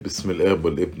بسم الآب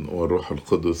والابن والروح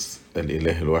القدس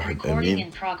الإله الواحد آمين.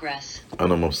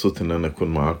 أنا مبسوط إن أنا أكون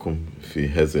معاكم في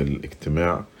هذا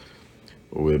الاجتماع،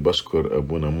 وبشكر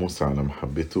أبونا موسى على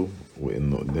محبته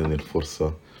وإنه اداني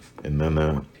الفرصة إن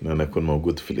أنا أكون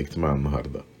موجود في الاجتماع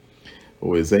النهاردة.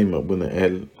 وزي ما أبونا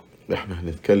قال إحنا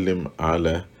هنتكلم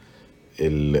على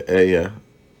الآية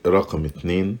رقم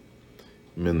 2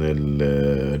 من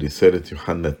رسالة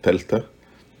يوحنا الثالثة،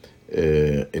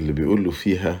 اللي بيقول له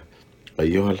فيها: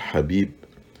 أيها الحبيب،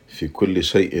 في كل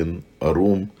شيء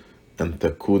أروم أن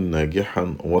تكون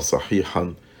ناجحا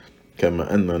وصحيحا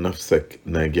كما أن نفسك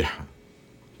ناجحة،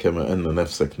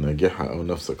 أو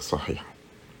نفسك صحيحة.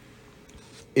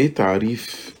 إيه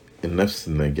تعريف النفس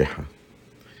الناجحة؟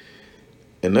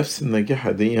 النفس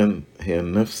الناجحة دي هي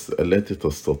النفس التي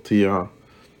تستطيع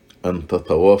أن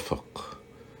تتوافق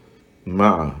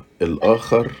مع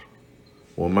الآخر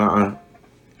ومع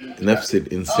نفس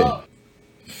الإنسان.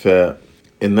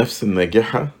 فالنفس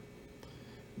الناجحة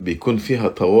بيكون فيها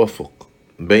توافق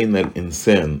بين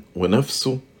الإنسان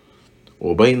ونفسه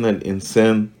وبين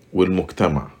الإنسان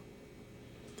والمجتمع،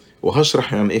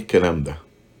 وهشرح يعني إيه الكلام ده.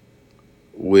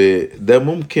 وده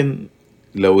ممكن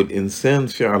لو الإنسان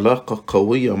في علاقة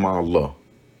قوية مع الله،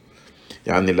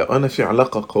 يعني لو أنا في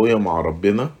علاقة قوية مع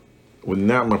ربنا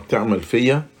والنعمة بتعمل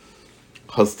فيا،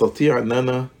 هستطيع أن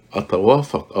أنا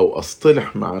أتوافق أو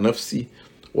أصطلح مع نفسي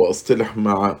وأصطلح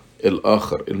مع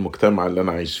الآخر، المجتمع اللي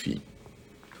أنا عايش فيه.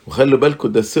 وخلي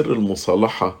بالكم ده سر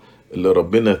المصالحة اللي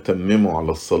ربنا تممه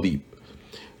على الصليب.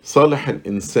 صالح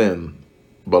الإنسان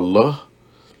بالله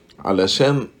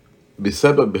علشان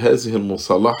بسبب هذه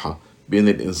المصالحة بين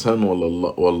الإنسان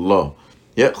والله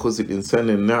يأخذ الإنسان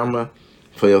النعمة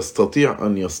فيستطيع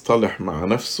أن يصطلح مع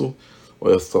نفسه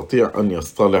ويستطيع أن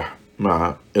يصطلح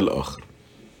مع الآخر.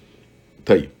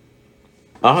 طيب،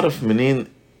 أعرف منين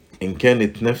إن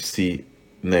كانت نفسي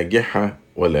ناجحة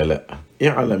ولا لأ؟ إيه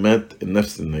علامات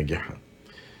النفس الناجحة؟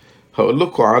 هقول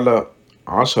لكم على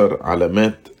 10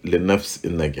 علامات للنفس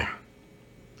الناجحة.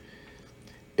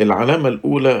 العلامة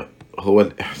الأولى هو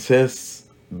الإحساس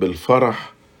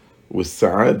بالفرح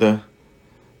والسعادة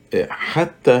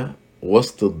حتى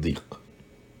وسط الضيق.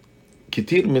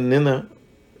 كتير مننا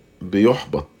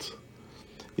بيحبط،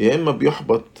 يا إما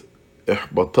بيحبط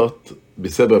إحباطات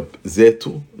بسبب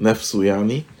ذاته نفسه،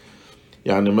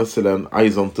 يعني مثلا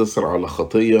عايز انتصر على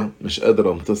خطية، مش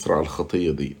قادر انتصر على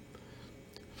الخطية دي،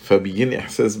 فبيجيني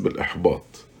إحساس بالإحباط.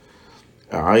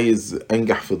 عايز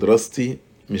أنجح في دراستي،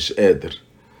 مش قادر.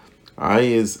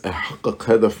 عايز أحقق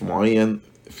هدف معين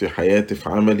في حياتي، في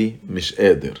عملي، مش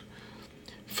قادر.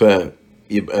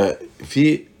 فيبقى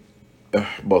في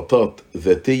إحباطات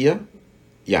ذاتية،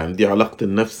 يعني دي علاقة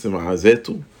النفس مع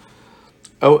ذاته،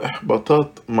 أو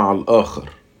إحباطات مع الآخر،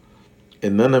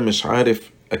 إن أنا مش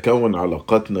عارف أكون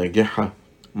علاقات ناجحة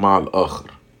مع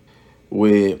الآخر.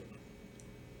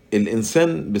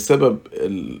 والإنسان بسبب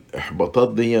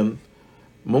الإحباطات دي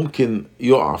ممكن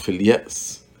يقع في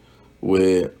اليأس،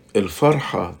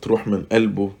 والفرحة تروح من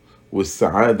قلبه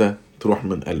والسعادة تروح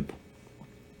من قلبه.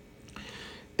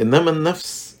 إنما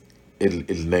النفس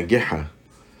الناجحة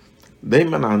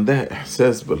دايما عندها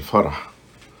إحساس بالفرح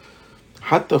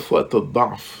حتى في وقت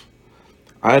الضعف،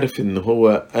 عارف إن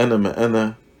هو أنا ما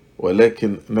أنا،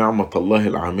 ولكن نعمة الله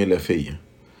العاملة فيا.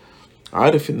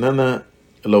 عارف إن أنا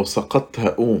لو سقطت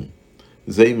هقوم،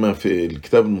 زي ما في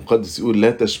الكتاب المقدس يقول: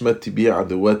 لا تشمت بي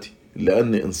عدواتي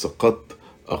لأني إن سقطت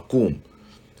أقوم.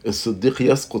 الصديق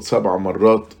يسقط 7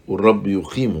 مرات والرب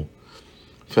يقيمه.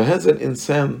 فهذا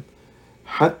الإنسان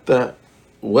حتى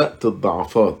وقت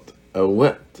الضعفات، أو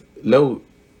وقت لو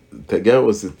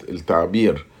تجاوزت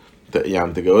التعبير،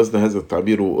 يعني تجاوزنا هذا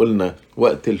التعبير وقلنا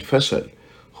وقت الفشل،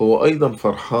 هو أيضا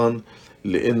فرحان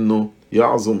لأنه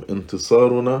يعظم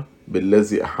انتصارنا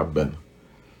بالذي أحبنا.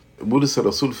 بولس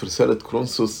الرسول في رسالة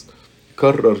كورنثوس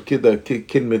كرر كده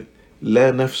كلمة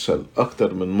لا نفشل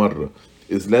أكتر من مرة: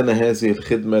 إذ لنا هذه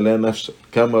الخدمة لا نفشل،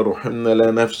 كما رحمنا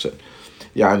لا نفشل.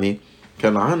 يعني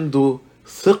كان عنده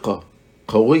ثقة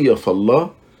قوية في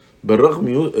الله،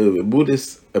 بالرغم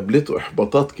بولس قابلته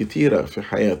إحباطات كتيرة في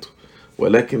حياته،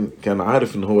 ولكن كان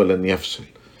عارف إن هو لن يفشل،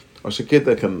 عشان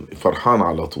كده كان فرحان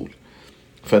على طول.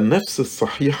 فالنفس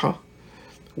الصحيحة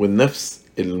والنفس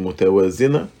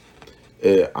المتوازنة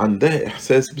عندها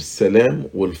إحساس بالسلام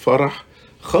والفرح،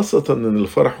 خاصة إن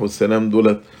الفرح والسلام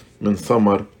دولت من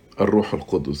ثمر الروح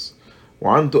القدس،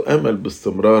 وعنده أمل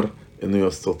باستمرار إنه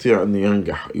يستطيع أن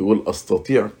ينجح. يقول: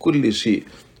 أستطيع كل شيء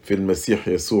في المسيح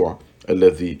يسوع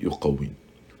الذي يقويني.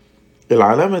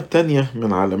 العلامة الثانية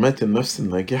من علامات النفس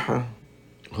الناجحة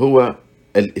هو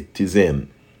الاتزان.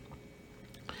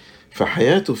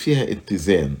 فحياته فيها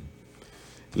اتزان،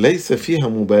 ليس فيها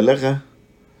مبالغة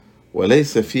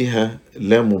وليس فيها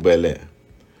لا مبالاة،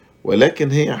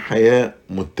 ولكن هي حياة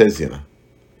متزنة.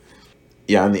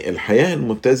 يعني الحياة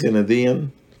المتزنة دي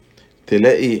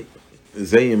تلاقي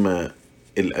زي ما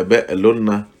الآباء قالوا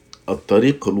لنا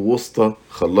الطريق الوسطى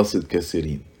خلصت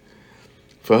كثيرين.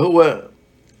 فهو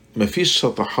مفيش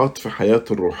شطحات في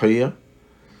حياته الروحية،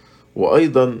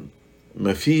 وأيضا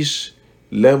مفيش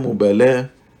لا مبالاة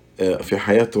في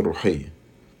حياته الروحية.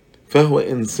 فهو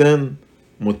إنسان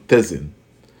متزن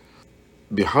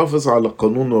بيحافظ على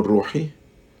قانونه الروحي،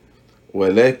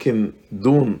 ولكن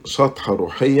دون شطحة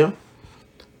روحية.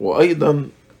 وأيضا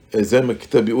زي ما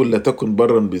الكتاب يقول لا تكن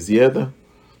برا بزيادة،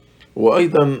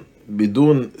 وأيضا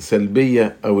بدون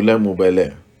سلبية أو لا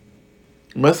مبالاة.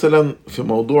 مثلا في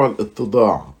موضوع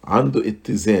الاتضاع عنده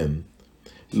اتزان،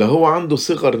 لا هو عنده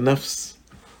صغر نفس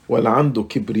ولا عنده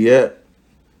كبرياء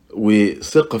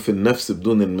وثقة في النفس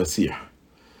بدون المسيح،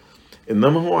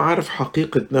 إنما هو عارف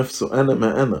حقيقة نفسه، أنا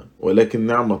ما أنا ولكن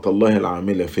نعمة الله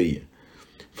العاملة فيا.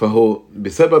 فهو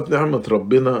بسبب نعمة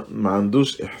ربنا ما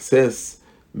عندوش إحساس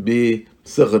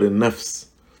بصغر النفس،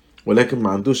 ولكن ما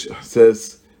عندوش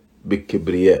إحساس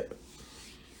بالكبرياء.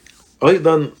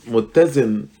 أيضا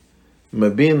متزن ما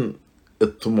بين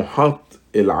الطموحات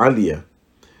العالية،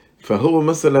 فهو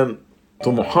مثلا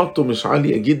طموحاته مش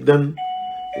عالية جدا،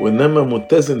 وإنما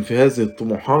متزن في هذه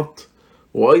الطموحات،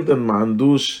 وأيضا ما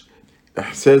عندوش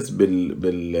إحساس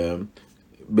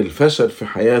بالفشل في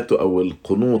حياته أو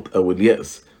القنوط أو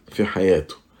اليأس في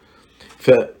حياته.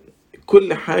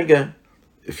 فكل حاجة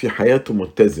في حياته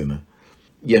متزنة،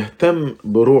 يهتم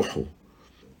بروحه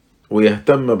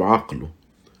ويهتم بعقله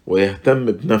ويهتم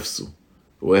بنفسه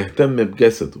ويهتم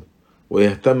بجسده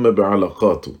ويهتم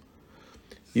بعلاقاته.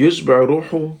 يشبع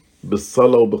روحه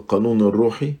بالصلاة وبالقانون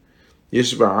الروحي،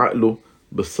 يشبع عقله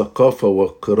بالثقافة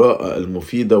والقراءة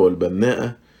المفيدة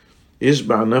والبناءة،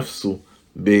 يشبع نفسه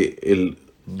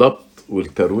بالضبط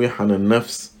والترويح عن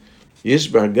النفس،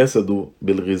 يشبع جسده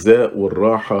بالغذاء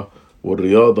والراحة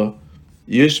والرياضة،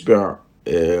 يشبع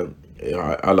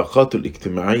علاقاته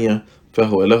الاجتماعية،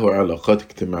 فهو له علاقات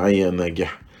اجتماعية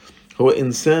ناجحة. هو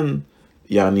إنسان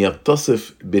يعني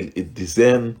يتصف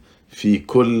بالاتزان في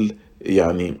كل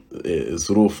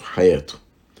ظروف حياته.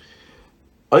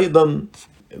 أيضا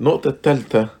النقطة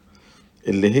الثالثة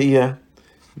اللي هي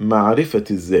معرفة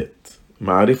الذات.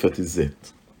 معرفة الذات،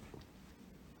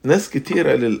 ناس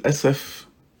كتيرة للأسف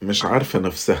مش عارفة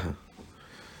نفسها،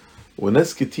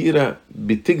 وناس كتيرة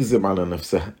بتكذب على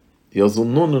نفسها،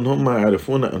 يظنون ان هم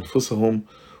يعرفون انفسهم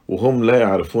وهم لا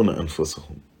يعرفون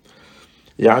انفسهم.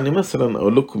 يعني مثلا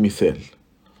اقول لكم مثال،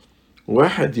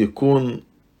 واحد يكون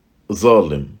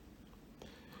ظالم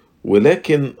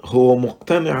ولكن هو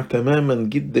مقتنع تماما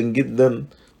جدا جدا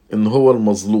ان هو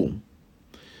المظلوم،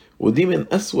 ودي من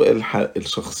اسوأ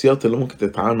الشخصيات اللي ممكن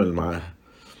تتعامل معاها،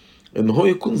 ان هو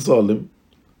يكون ظالم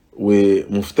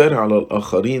ومفتري على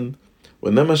الاخرين،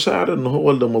 وانما شاعر ان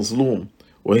هو اللي مظلوم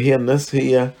وهي الناس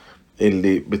هي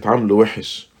اللي بتعامله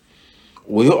وحش،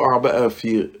 ويقع بقى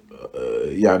في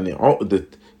عقدة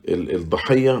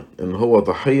الضحية، ان هو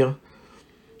ضحية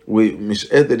ومش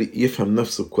قادر يفهم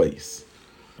نفسه كويس.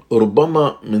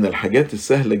 ربما من الحاجات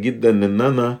السهلة جدا ان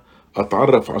انا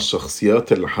اتعرف على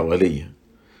الشخصيات اللي حواليا،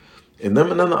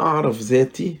 انما ان انا اعرف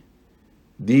ذاتي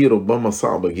دي ربما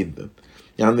صعبة جدا.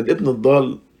 يعني الابن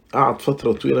الضال قعد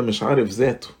فترة طويلة مش عارف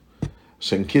ذاته،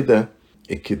 عشان كده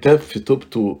الكتاب في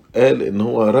توبته قال ان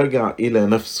هو رجع الى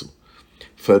نفسه.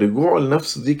 فرجوع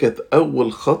لنفسه دي كانت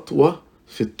اول خطوة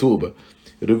في التوبة.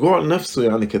 رجوع لنفسه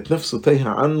يعني كانت نفسه تايهة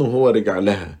عنه وهو رجع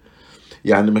لها،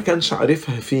 يعني ما كانش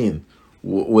عارفها فين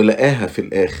ولقاها في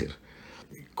الاخر.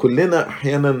 كلنا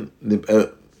احيانا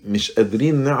نبقى مش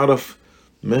قادرين نعرف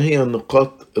ما هي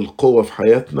نقاط القوة في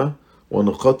حياتنا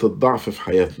ونقاط الضعف في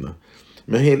حياتنا،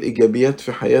 ما هي الايجابيات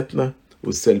في حياتنا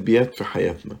والسلبيات في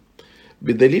حياتنا.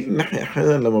 بدليل ان احنا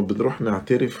احيانا لما بنروح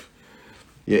نعترف،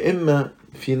 يا اما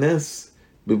في ناس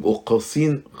بيبقوا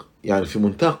قاسين يعني في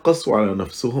منتهى القسوة على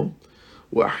نفسهم،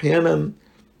 واحيانا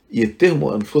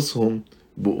يتهموا انفسهم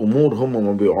بامور هم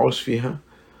ما بيقعوش فيها،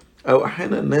 او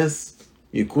احيانا ناس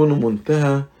يكونوا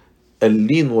منتهى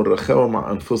اللين والرخاوة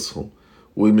مع انفسهم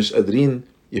ومش قادرين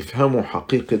يفهموا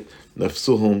حقيقة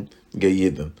نفسهم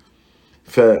جيدا.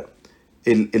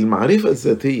 فالمعرفة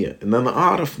الذاتية ان انا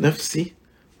اعرف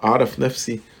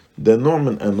نفسي ده نوع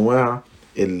من انواع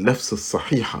النفس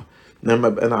الصحيحة، لما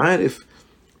ابقى انا عارف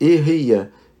ايه هي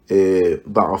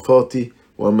ضعفاتي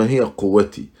وما هي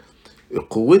قوتي.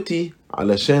 قوتي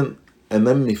علشان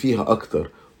انمي فيها اكتر،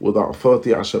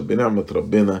 وضعفاتي عشان بنعمة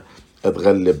ربنا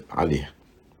اتغلب عليها.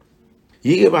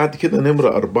 يجي بعد كده نمرة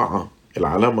 4،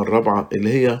 العلامة الرابعة اللي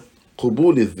هي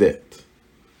قبول الذات.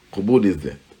 قبول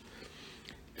الذات،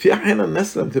 في أحيانا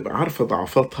الناس لما تبقى عارفة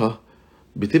ضعفاتها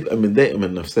بتبقى متضايقة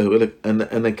من نفسها، يقولك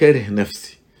أنا كاره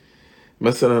نفسي.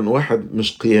 مثلا واحد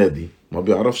مش قيادي، ما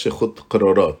بيعرفش ياخد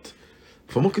قرارات،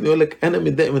 فممكن يقولك أنا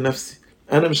متضايق من نفسي،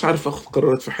 أنا مش عارف أخد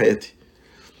قرارات في حياتي.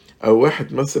 أو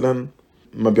واحد مثلا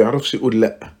ما بيعرفش يقول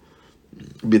لأ،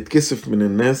 بيتكسف من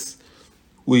الناس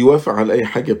ويوافق على أي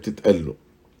حاجة بتتقال له،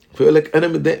 فيقولك أنا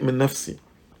متضايق من نفسي،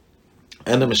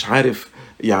 أنا مش عارف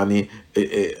يعني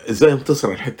إزاي انتصر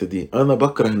على الحتة دي، أنا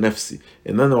بكره نفسي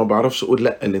إن أنا ما بعرفش أقول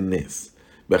لأ للناس،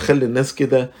 بخلي الناس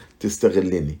كده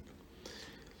تستغلني.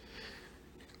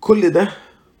 كل ده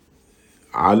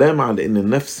علامة على إن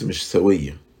النفس مش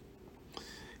سوية.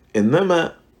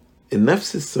 إنما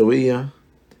النفس السوية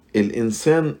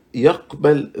الإنسان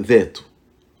يقبل ذاته،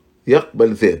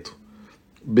 يقبل ذاته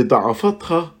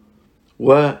بضعفاتها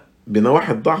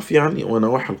وبنواحي الضعف يعني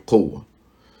ونواحي القوة،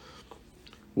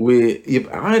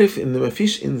 ويبقى عارف إن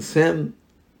مفيش إنسان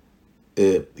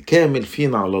كامل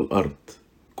فينا على الأرض.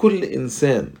 كل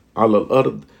إنسان على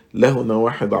الأرض له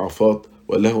نواحي ضعفات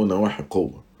وله نواحي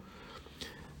قوة.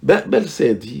 بقبل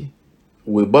ذاتي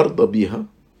وبرضى بيها،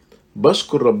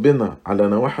 بشكر ربنا على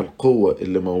نواحي القوة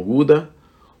اللي موجودة،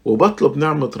 وبطلب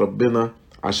نعمة ربنا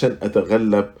عشان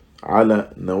أتغلب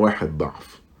على نواحي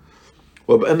الضعف.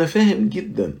 وابقى أنا فاهم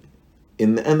جدا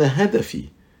إن أنا هدفي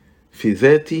في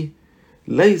ذاتي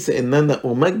ليس إن أنا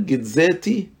أمجد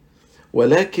ذاتي،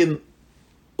 ولكن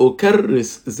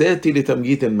أكرس ذاتي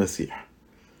لتمجيد المسيح.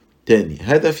 تاني،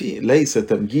 هدفي ليس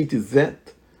تمجيد الذات،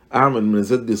 أعمل من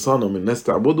الذات دي صنم الناس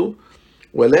تعبده،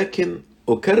 ولكن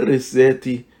أكرس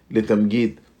ذاتي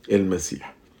لتمجيد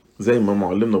المسيح. زي ما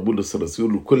معلمنا بولس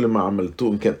الرسول: كل ما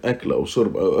عملتوه إن كان أكل أو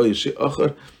شرب أو أي شيء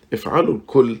آخر افعلوا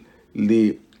الكل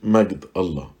لمجد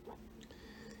الله.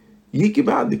 يجي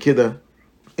بعد كده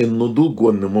النضوج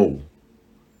والنمو.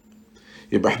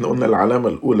 يبقى احنا قلنا العلامة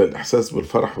الأولى الإحساس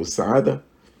بالفرح والسعادة،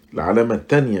 العلامة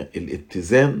الثانية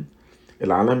الاتزان،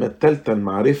 العلامة الثالثة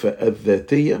المعرفة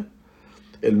الذاتية،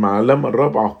 العلامة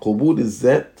الرابعة قبول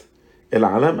الذات،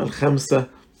 العلامة الخامسة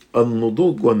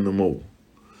النضوج والنمو.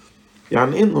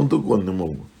 يعني ايه النضوج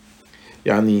والنمو؟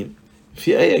 يعني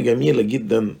في آية جميلة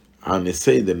جدا عن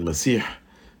السيد المسيح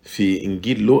في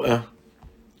إنجيل لوقا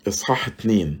إصحاح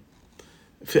 2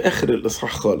 في آخر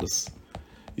الإصحاح خالص،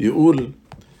 يقول: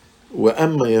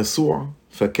 وأما يسوع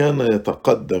فكان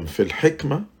يتقدم في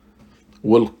الحكمة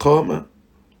والقامة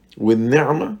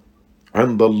والنعمة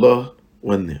عند الله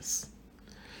والناس.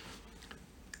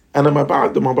 أنا ما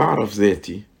بعد ما بعرف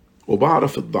ذاتي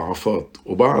وبعرف الضعفات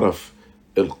وبعرف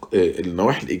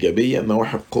النواحي الإيجابية،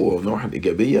 نواحي القوة والنواحي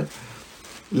الإيجابية،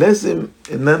 لازم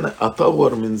إن أنا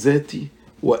أطور من ذاتي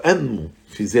وأنمو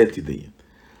في ذاتي دي.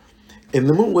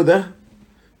 النمو ده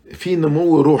فيه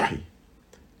نمو روحي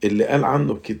اللي قال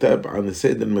عنه الكتاب عن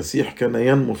السيد المسيح كان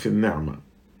ينمو في النعمة،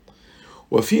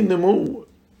 وفي نمو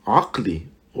عقلي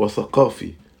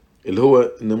وثقافي اللي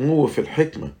هو نمو في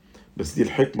الحكمة، بس دي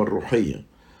الحكمة الروحية،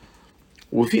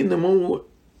 وفي نمو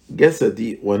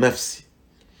جسدي ونفسي.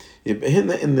 يبقى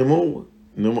هنا النمو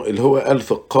اللي هو قال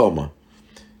في القامة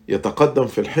يتقدم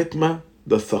في الحكمة،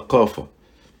 ده الثقافة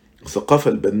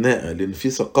البناءة، لأن في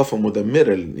ثقافة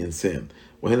مدمرة للإنسان،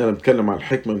 وهنا لما نتكلم على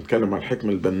الحكمة نتكلم على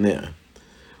الحكمة البناءة.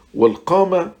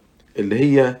 والقامة اللي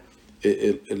هي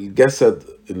الجسد،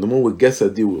 النمو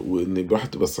الجسدي، وإن الواحد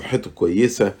تبقى صحته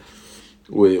كويسة،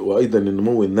 وأيضا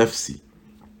النمو النفسي.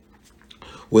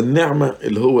 والنعمة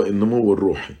اللي هو النمو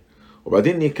الروحي.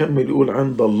 وبعدين يكمل يقول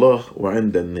عند الله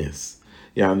وعند الناس،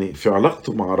 يعني في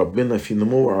علاقته مع ربنا في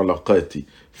نمو علاقاتي،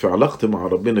 في علاقتي مع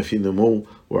ربنا في نمو،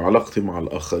 وعلاقتي مع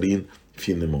الآخرين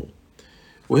في نمو.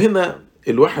 وهنا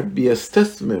الواحد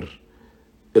بيستثمر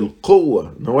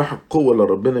القوة، نواحي القوة اللي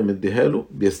ربنا مديها له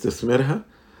بيستثمرها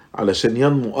علشان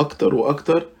ينمو أكتر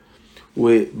وأكتر،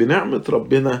 وبنعمة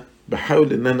ربنا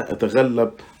بحاول إن أنا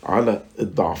أتغلب على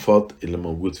الضعفات اللي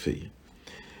موجود فيا.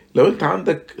 لو أنت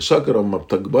عندك شجرة ما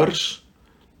بتكبرش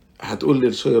هتقول لي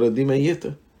الشجرة دي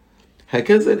ميتة.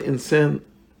 هكذا الإنسان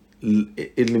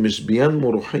اللي مش بينمو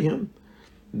روحيا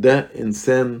ده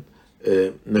إنسان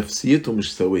نفسيته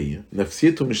مش سوية،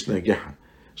 نفسيته مش ناجحة،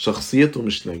 شخصيته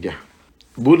مش ناجحة.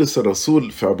 بولس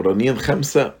الرسول في عبرانيين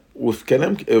 5 وفي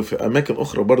كلام في أماكن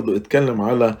أخرى برضو اتكلم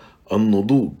على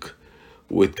النضوج،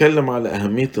 واتكلم على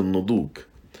أهمية النضوج.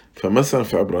 فمثلا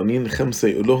في عبرانيين 5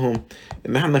 يقول لهم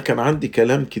إن احنا كان عندي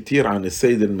كلام كتير عن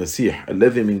السيد المسيح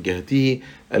الذي من جهته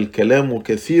الكلام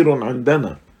كثير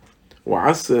عندنا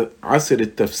وعسر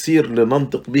التفسير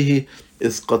لننطق به،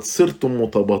 إذ قد صرتم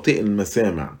متباطئ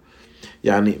المسامع.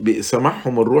 يعني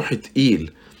بسماعهم الروح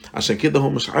تقيل، عشان كده هو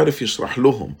مش عارف يشرح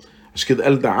لهم، عشان كده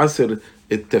قال ده عسر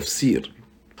التفسير.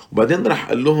 وبعدين راح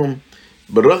قال لهم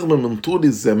بالرغم من طول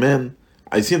الزمان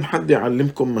عايزين حد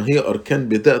يعلمكم ما هي أركان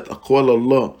بداية أقوال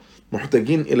الله،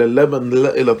 محتاجين إلى اللبن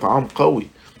لا إلى طعام قوي.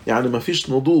 يعني ما فيش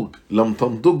نضوج، لم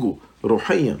تنضجوا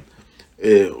روحيا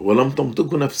ولم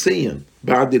تنضجوا نفسيا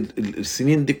بعد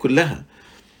السنين دي كلها،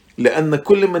 لأن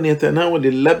كل من يتناول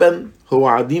اللبن هو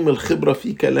عديم الخبرة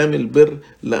في كلام البر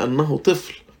لأنه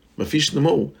طفل، مفيش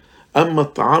نمو. أما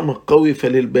الطعام القوي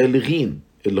فللبالغين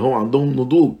اللي هو عندهم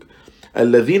نضوج،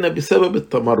 الذين بسبب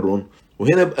التمرن.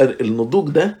 وهنا بقى النضوج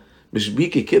ده مش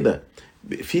بيجي كده،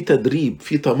 في تدريب،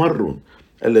 في تمرن.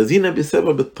 الذين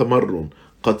بسبب التمرن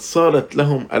قد صارت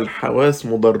لهم الحواس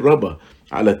مدربة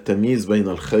على التمييز بين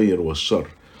الخير والشر.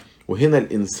 وهنا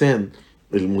الإنسان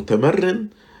المتمرن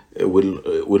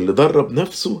واللي درب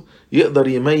نفسه يقدر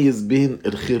يميز بين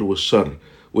الخير والشر،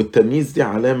 والتمييز دي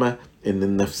علامة ان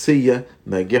النفسية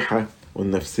ناجحة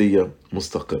والنفسية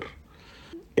مستقرة.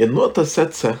 النقطة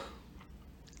السادسة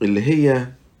اللي هي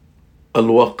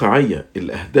الواقعية،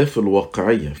 الأهداف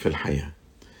الواقعية في الحياة.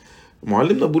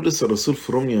 معلمنا بولس الرسول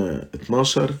في رومية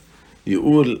 12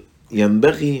 يقول: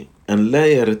 ينبغي أن لا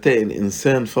يرتقي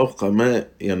الإنسان فوق ما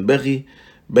ينبغي،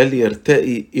 بل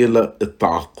يرتقي إلى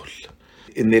التعقل.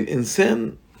 إن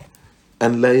الإنسان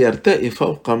أن لا يرتقي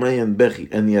فوق ما ينبغي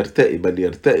أن يرتقي، بل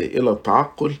يرتقي إلى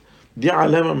التعقل، دي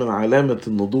علامة من علامة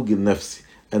النضوج النفسي،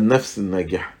 النفس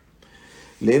الناجحة.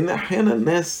 لأن أحيانا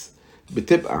الناس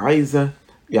بتبقى عايزة،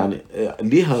 يعني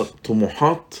ليها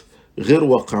طموحات غير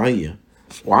واقعية،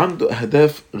 وعنده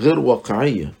أهداف غير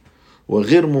واقعية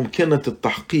وغير ممكنة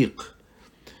التحقيق،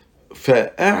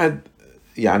 فقاعد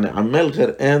يعني عمال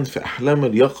غرقان في أحلام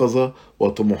اليقظة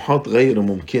وطموحات غير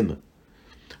ممكنة.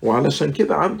 وعلشان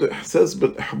كده عنده إحساس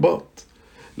بالإحباط.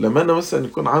 لما أنا مثلا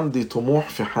يكون عندي طموح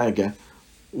في حاجة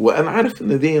وأنا عارف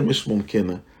إن دي مش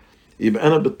ممكنة، يبقى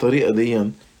أنا بالطريقة دي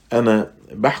أنا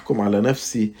بحكم على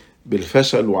نفسي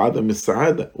بالفشل وعدم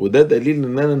السعادة، وده دليل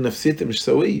إن أنا نفسيتي مش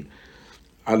سوية.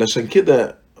 علشان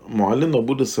كده معلمنا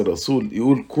بولس الرسول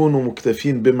يقول: كونوا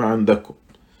مكتفين بما عندكم،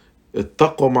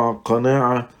 التقوى مع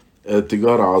القناعة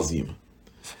تجارة عظيمة.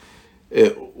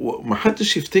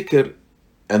 ومحدش يفتكر،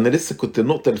 أنا لسه كنت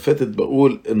النقطة اللي فاتت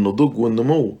بقول النضوج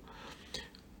والنمو.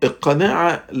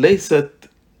 القناعة ليست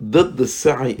ضد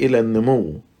السعي إلى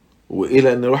النمو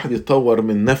وإلى أن الواحد يطور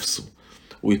من نفسه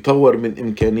ويطور من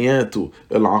إمكانياته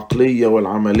العقلية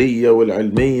والعملية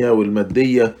والعلمية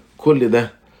والمادية، كل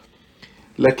ده.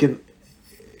 لكن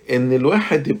إن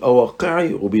الواحد يبقى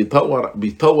واقعي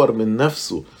وبيطور من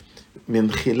نفسه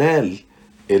من خلال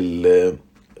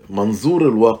المنظور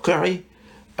الواقعي،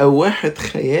 أو واحد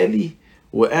خيالي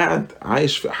وقاعد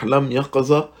عايش في أحلام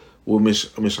يقظة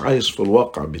ومش عايش في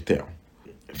الواقع بتاعه.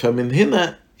 فمن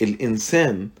هنا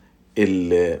الإنسان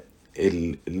اللي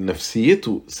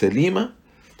نفسيته سليمة،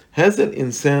 هذا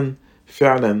الإنسان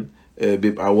فعلا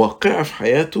بيبقى واقعي في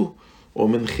حياته،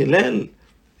 ومن خلال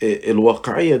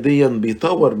الواقعية دي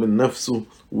بيطور من نفسه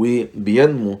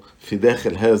وبينمو في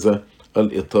داخل هذا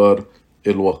الإطار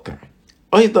الواقعي.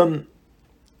 أيضا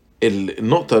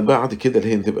النقطة بعد كده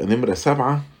اللي هي تبقى نمرة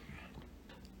 7: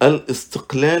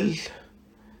 الاستقلال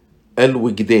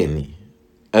الوجداني.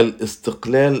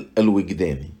 الاستقلال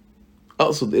الوجداني،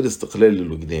 أقصد إيه الاستقلال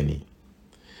الوجداني؟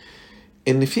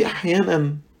 إن في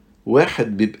أحيانا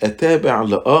واحد بيبقى تابع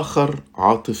لآخر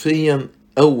عاطفيا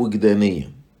أو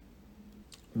وجدانيا،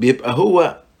 بيبقى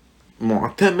هو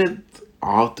معتمد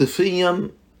عاطفيا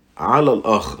على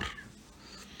الآخر،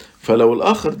 فلو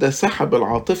الآخر ده سحب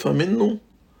العاطفة منه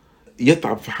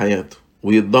يتعب في حياته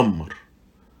ويتدمر.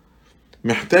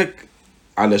 محتاج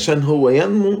علشان هو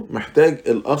ينمو، محتاج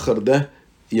الآخر ده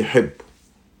يحبه،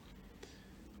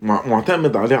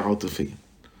 معتمد عليه عاطفيا.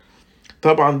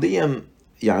 طبعا دي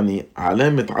يعني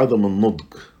علامة عدم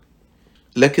النضج.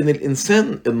 لكن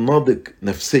الإنسان الناضج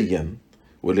نفسيا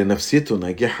واللي نفسيته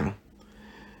ناجحة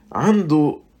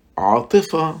عنده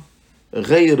عاطفة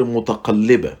غير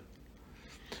متقلبة،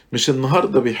 مش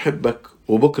النهاردة بيحبك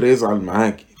وبكرة يزعل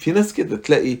معاك. في ناس كده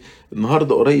تلاقي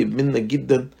النهاردة قريب منك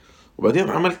جدا، وبعدين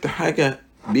عملت حاجة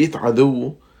بقيت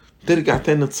عدوه، ترجع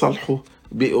تاني تصالحه،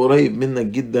 بقى قريب منك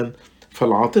جدا،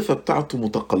 فالعاطفة بتاعته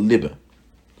متقلبة.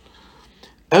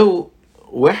 أو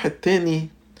واحد تاني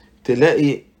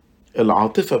تلاقي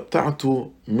العاطفة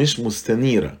بتاعته مش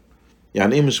مستنيرة.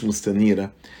 يعني إيه مش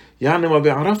مستنيرة؟ يعني ما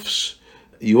بيعرفش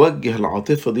يوجه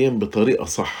العاطفة دي بطريقة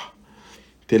صح.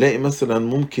 تلاقي مثلا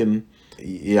ممكن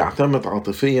يعتمد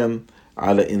عاطفيا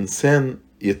على إنسان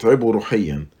يتعبه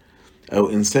روحيا، أو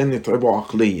إنسان يتعبه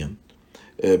عقليا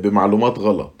بمعلومات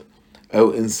غلط،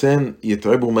 أو إنسان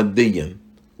يتعبه ماديا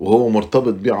وهو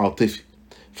مرتبط بيه عاطفي،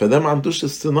 فده ما عندوش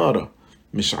استنارة،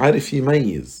 مش عارف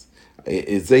يميز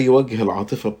إزاي يوجه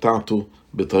العاطفة بتاعته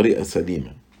بطريقة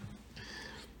سليمة.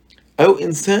 أو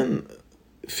إنسان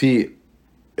في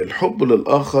الحب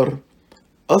للآخر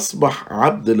أصبح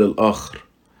عبد للآخر،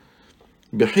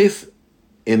 بحيث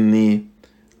إني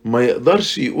ما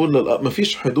يقدرش يقول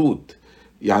مفيش حدود.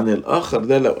 يعني الآخر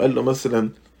ده لو قال له مثلا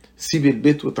سيب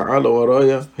البيت وتعالى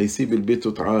ورايا، هيسيب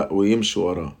البيت ويمشي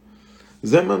وراه.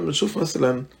 زي ما بنشوف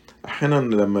مثلا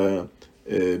أحيانا لما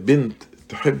بنت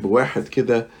تحب واحد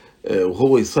كده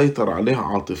وهو يسيطر عليها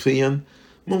عاطفيا،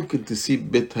 ممكن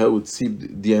تسيب بيتها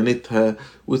وتسيب ديانتها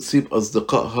وتسيب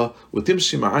أصدقائها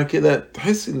وتمشي معاه كده،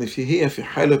 تحس إن هي في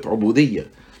حالة عبودية،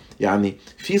 يعني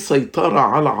في سيطرة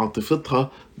على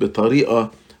عاطفتها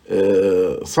بطريقة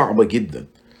صعبة جدا.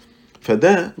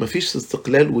 فده مفيش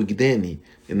استقلال وجداني،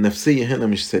 النفسية هنا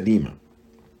مش سليمة.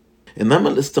 إنما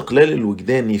الاستقلال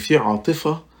الوجداني في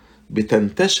عاطفة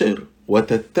بتنتشر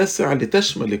وتتسع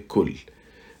لتشمل الكل.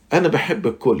 أنا بحب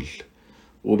الكل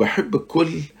وبحب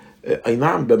الكل، أي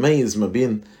نعم بميز ما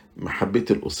بين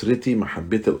محبتي لأسرتي،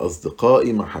 محبتي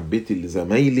لأصدقائي، محبتي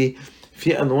لزمايلي،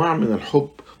 في أنواع من الحب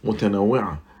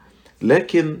متنوعة،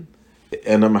 لكن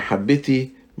أنا محبتي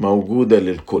موجودة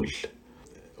للكل.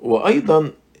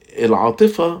 وأيضا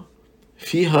العاطفة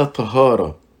فيها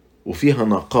طهارة وفيها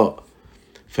نقاء،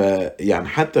 فيعني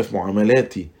حتى في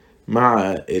معاملاتي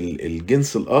مع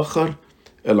الجنس الآخر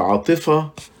العاطفة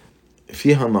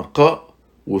فيها نقاء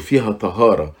وفيها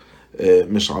طهارة،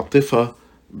 مش عاطفة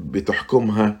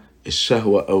بتحكمها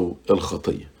الشهوة أو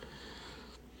الخطية.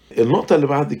 النقطة اللي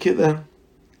بعد كده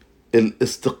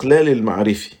الاستقلال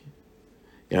المعرفي.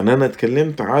 يعني أنا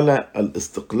اتكلمت على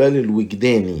الاستقلال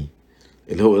الوجداني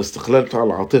اللي هو الاستقلال بتاع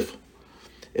العاطفة،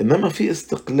 إنما في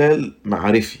استقلال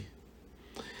معرفي.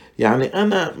 يعني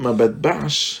أنا ما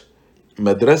بتبعش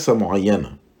مدرسة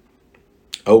معينة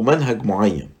أو منهج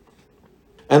معين،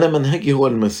 أنا منهجي هو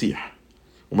المسيح،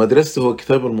 ومدرستي هو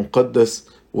الكتاب المقدس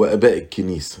وآباء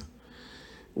الكنيسة،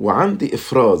 وعندي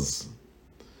إفراز،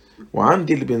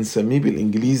 وعندي اللي بنسميه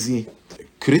بالإنجليزي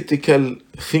critical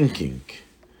thinking.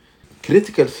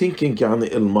 critical thinking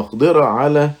يعني المقدرة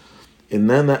على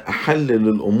إن أنا أحلل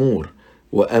الأمور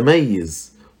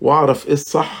وأميز وأعرف إيه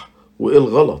الصح وإيه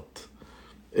الغلط،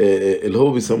 اللي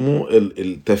هو بيسموه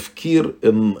التفكير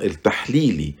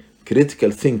التحليلي،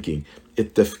 critical thinking،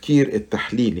 التفكير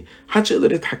التحليلي. محدش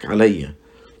يقدر يضحك عليا.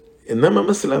 انما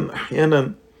مثلا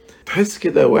احيانا تحس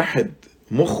كده واحد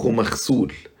مخه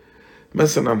مغسول،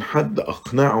 مثلا حد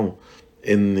اقنعه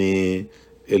ان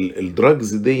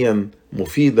الدراجز دي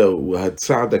مفيدة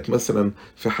وهتساعدك مثلا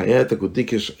في حياتك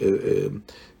وتديك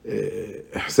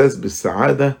احساس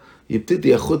بالسعادة، يبتدي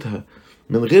ياخدها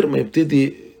من غير ما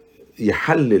يبتدي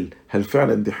يحلل هل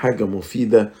فعلا دي حاجة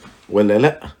مفيدة ولا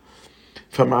لا.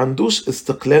 فما عندوش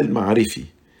استقلال معرفي،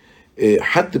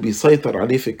 حد بيسيطر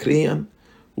عليه فكريا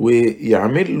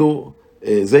ويعمل له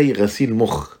زي غسيل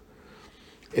مخ.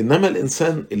 انما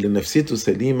الانسان اللي نفسيته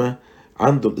سليمة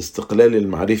عنده الاستقلال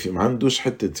المعرفي، ما عندوش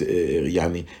حتة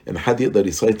يعني ان حد يقدر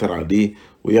يسيطر عليه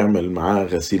ويعمل معاه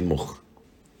غسيل مخ.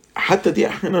 حتى دي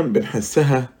احيانا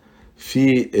بنحسها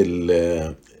في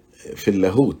في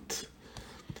اللاهوت.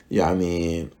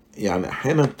 يعني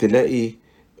احيانا تلاقي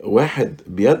واحد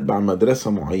بيتبع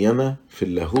مدرسة معينة في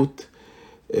اللاهوت،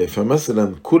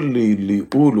 فمثلا كل اللي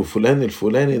يقوله فلان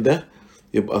الفلاني ده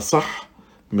يبقى صح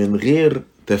من غير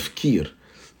تفكير،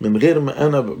 من غير ما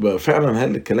انا فعلا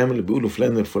هل الكلام اللي بيقوله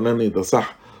فلان الفلاني ده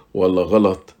صح ولا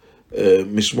غلط،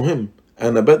 مش مهم،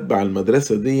 انا بتبع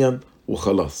المدرسة دي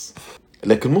وخلاص.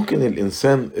 لكن ممكن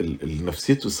الانسان اللي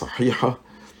نفسيته صحيحة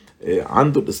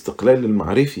عنده الاستقلال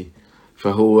المعرفي،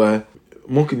 فهو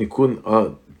ممكن يكون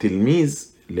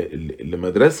تلميذ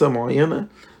لمدرسة معينة،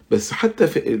 بس حتى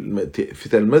في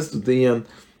تلمذته دي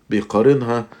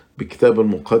بيقارنها بالكتاب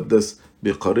المقدس،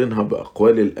 بيقارنها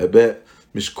بأقوال الآباء،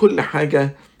 مش كل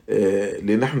حاجة،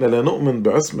 لأن احنا لا نؤمن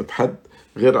بعصمة حد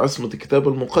غير عصمة الكتاب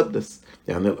المقدس.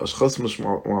 يعني الأشخاص مش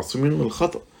معصومين من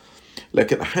الخطأ،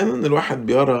 لكن أحيانا الواحد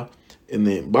بيرى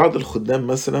أن بعض الخدام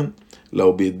مثلا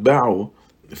لو بيتبعوا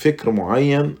فكر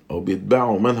معين أو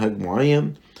بيتبعوا منهج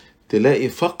معين، تلاقي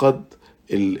فقد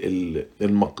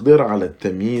المقدرة على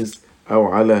التمييز أو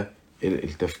على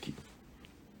التفكير.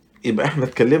 يبقى احنا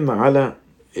اتكلمنا على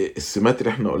السمات اللي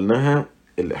احنا قلناها: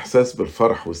 الإحساس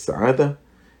بالفرح والسعادة،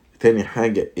 تاني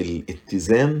حاجة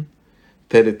الاتزان،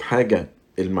 تالت حاجة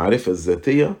المعرفة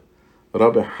الذاتية،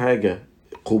 رابع حاجة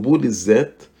قبول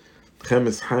الذات،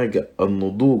 خامس حاجة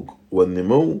النضوج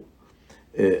والنمو،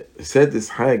 سادس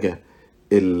حاجة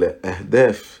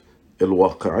الأهداف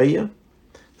الواقعية،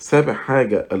 سابع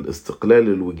حاجة الاستقلال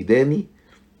الوجداني،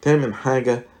 تامن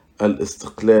حاجة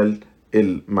الاستقلال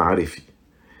المعرفي،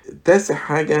 تاسع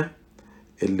حاجة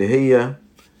اللي هي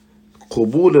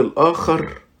قبول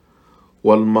الآخر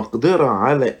والمقدرة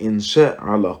على إنشاء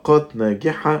علاقات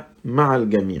ناجحة مع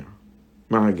الجميع.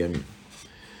 مع جميع.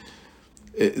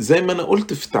 زي ما أنا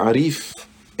قلت في تعريف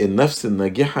النفس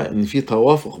الناجحة، إن في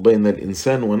توافق بين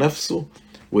الإنسان ونفسه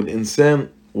والإنسان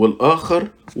والآخر،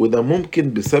 وده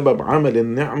ممكن بسبب عمل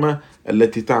النعمة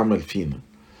التي تعمل فينا.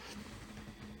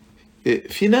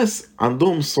 في ناس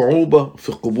عندهم صعوبة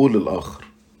في قبول الآخر،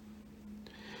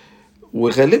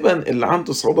 وغالبا اللي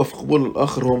عنده صعوبة في قبول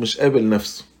الآخر هو مش قابل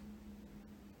نفسه.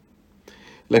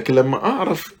 لكن لما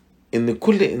أعرف إن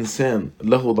كل إنسان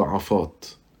له ضعفات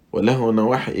وله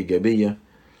نواحي إيجابية،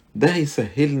 ده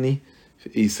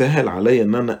يسهل عليا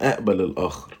إن أنا أقبل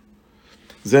الآخر.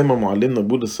 زي ما معلمنا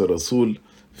بولس الرسول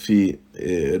في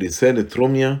رسالة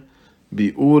روميا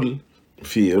بيقول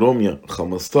في روميا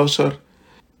 15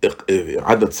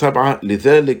 عدد 7: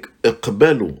 لذلك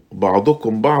اقبلوا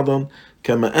بعضكم بعضا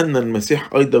كما أن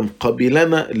المسيح أيضا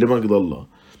قبلنا لمجد الله.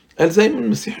 قال زي ما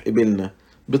المسيح قبلنا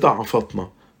بضعفاتنا،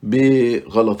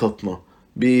 بغلطاتنا،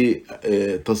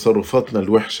 بتصرفاتنا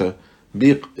الوحشة،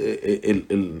 بنواحي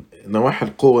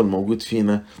القوة الموجود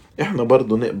فينا، احنا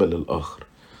برضو نقبل الآخر.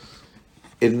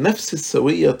 النفس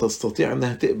السوية تستطيع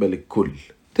انها تقبل الكل،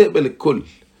 تقبل الكل،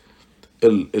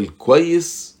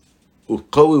 الكويس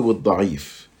والقوي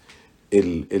والضعيف،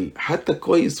 حتى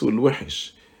الكويس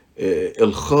والوحش،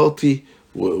 الخاطي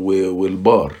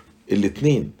والبار،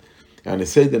 الاتنين. يعني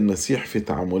السيد المسيح في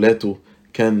تعاملاته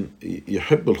كان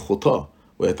يحب الخطاة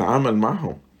ويتعامل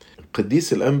معهم.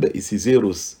 قديس الأنبا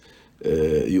إيسيزيروس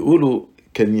يقولوا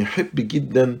كان يحب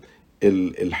جدا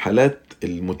الحالات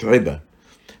المتعبة،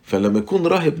 فلما يكون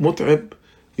راهب متعب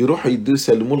يروح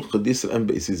يسلموه القديس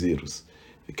الأنبا إيسيزيروس،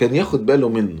 كان ياخد باله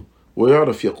منه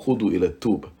ويعرف يقوده إلى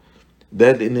التوبة.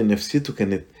 ده لأن نفسيته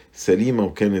كانت سليمة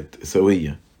وكانت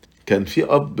سوية. كان في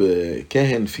أب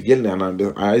كاهن في جيلنا،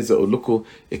 أنا عايز أقول لكم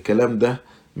الكلام ده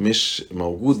مش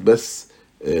موجود بس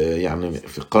يعني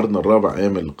في القرن الرابع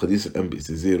أيام القديس الأنبا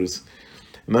إيسيزيروس،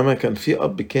 إنما كان في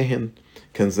أب كاهن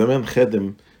كان زمان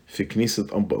خادم في كنيسة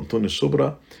أنبا أنطوني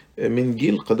الشبرا من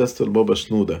جيل قداسة البابا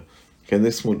شنودة، كان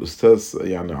اسمه الأستاذ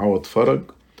يعني عوض فرج.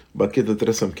 وبعد كده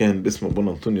اترسم كاهن باسم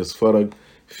أبونا أنطونيوس فرج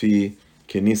في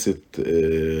كنيسة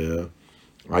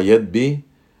عياد بيه،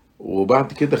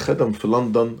 وبعد كده خدم في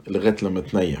لندن لغاية لما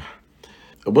تنيح.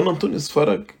 أبونا أنطونيوس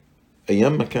فرج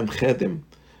أيام ما كان خادم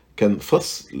كان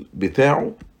فصل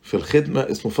بتاعه في الخدمة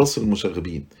اسمه فصل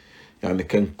المشاغبين، يعني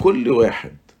كان كل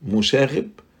واحد مشاغب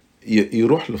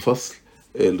يروح لفصل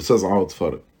الأستاذ عوض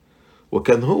فرج،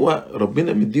 وكان هو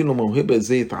ربنا مديله موهبة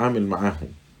ازاي يتعامل معاهم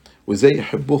وازاي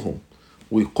يحبهم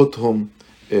ويقودهم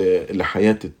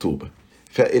لحياة التوبة.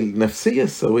 فالنفسية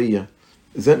السوية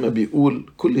زي ما بيقول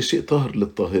كل شيء طاهر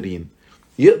للطاهرين،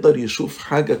 يقدر يشوف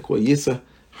حاجة كويسة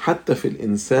حتى في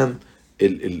الإنسان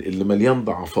اللي مليان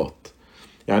ضعفات.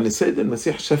 يعني السيد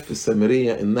المسيح شاف في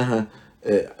السامرية إنها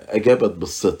أجابت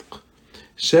بالصدق،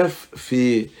 شاف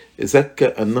في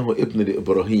زكا أنه ابن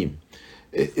لإبراهيم.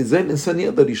 ازاي الانسان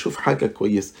يقدر يشوف حاجة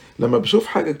كويسة؟ لما بشوف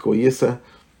حاجة كويسة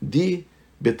دي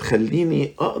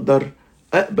بتخليني اقدر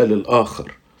اقبل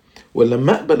الاخر،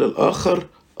 ولما اقبل الاخر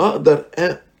اقدر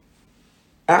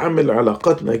اعمل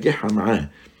علاقات ناجحة معاه.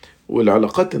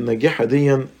 والعلاقات الناجحة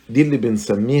دي اللي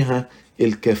بنسميها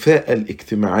الكفاءة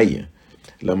الاجتماعية.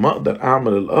 لما اقدر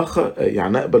اعمل الاخر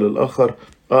يعني اقبل الاخر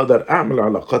اقدر اعمل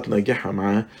علاقات ناجحة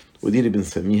معاه، ودي اللي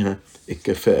بنسميها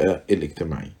الكفاءة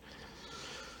الاجتماعية.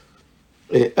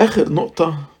 آخر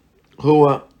نقطة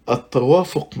هو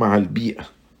التوافق مع البيئة.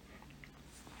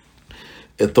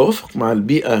 التوافق مع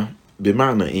البيئة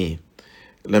بمعنى إيه؟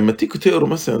 لما تيجوا تقروا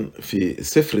مثلا في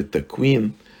سفر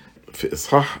التكوين في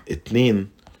إصحاح 2،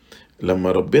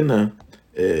 لما ربنا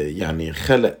يعني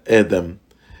خلق آدم،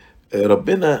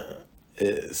 ربنا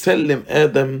سلم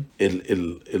آدم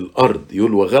الأرض.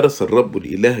 يقول وغرس الرب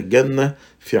الإله جنة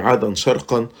في عدن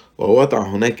شرقا ووضع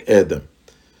هناك آدم،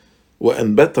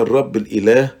 وأنبت الرب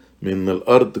الإله من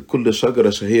الأرض كل شجرة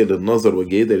شهية للنظر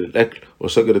وجيدة للأكل،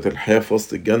 وشجرة الحياة في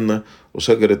وسط الجنة،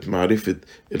 وشجرة معرفة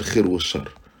الخير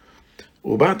والشر.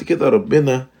 وبعد كده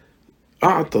ربنا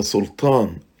أعطى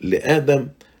سلطان لآدم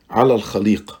على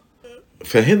الخليقة.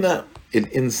 فهنا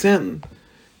الإنسان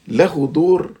له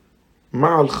دور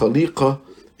مع الخليقة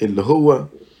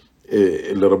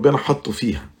اللي ربنا حطه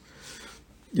فيها.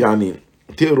 يعني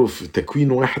تقروا في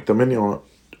تكوين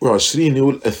 1:28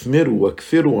 يقول أثمروا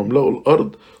واكثروا واملأوا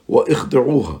الأرض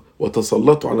واخضعوها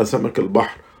وتسلطوا على سمك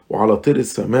البحر وعلى طير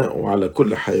السماء وعلى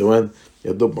كل حيوان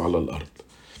يدب على الأرض.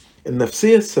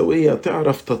 النفسية السوية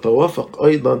تعرف تتوافق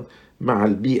أيضا مع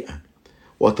البيئة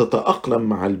وتتأقلم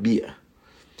مع البيئة.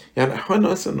 يعني أحيانا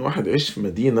مثلا واحد يعيش في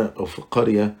مدينة أو في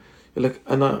قرية يقول لك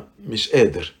أنا مش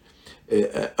قادر،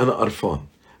 أنا قرفان،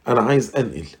 أنا عايز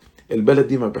أنقل، البلد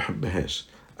دي ما بحبهاش،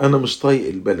 أنا مش طايق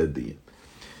البلد دي.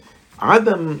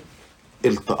 عدم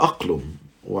التأقلم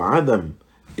وعدم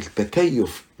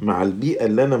التكيف مع البيئة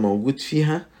اللي أنا موجود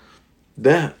فيها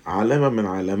ده علامة من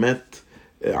علامات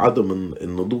عدم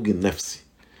النضوج النفسي.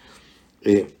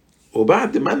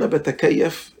 وبعد ما أنا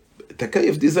بتكيف،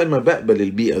 تكيف دي زي ما بقبل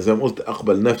البيئة، زي ما قلت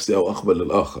أقبل نفسي أو أقبل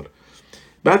الآخر.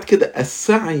 بعد كده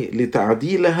السعي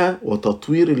لتعديلها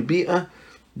وتطوير البيئة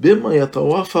بما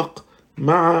يتوافق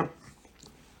مع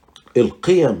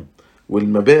القيم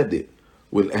والمبادئ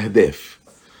والأهداف.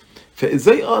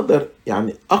 فإزاي أقدر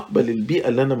يعني أقبل البيئة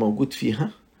اللي أنا موجود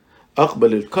فيها،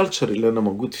 أقبل الكالتشر اللي أنا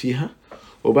موجود فيها،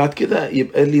 وبعد كده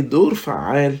يبقى لي دور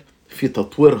فعال في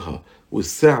تطويرها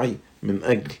والسعي من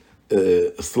أجل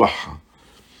إصلاحها.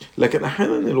 لكن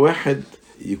أحيانا الواحد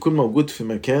يكون موجود في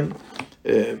مكان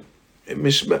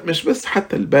مش بس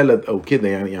حتى البلد أو كده،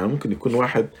 يعني ممكن يكون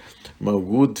واحد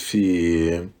موجود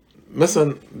في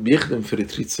مثلا بيخدم في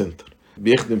ريتريت سنتر،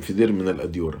 بيخدم في دير من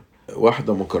الأديرة،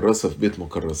 واحدة مكرسة في بيت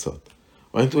مكرسات،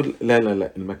 وانت تقول لا لا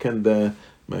لا المكان ده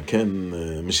مكان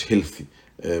مش هيلثي،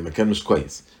 مكان مش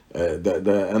كويس،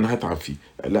 ده انا هتعب فيه،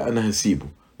 لا انا هسيبه،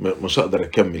 مش هقدر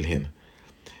اكمل هنا.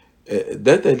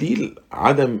 ده دليل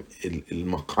عدم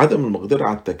المقدرة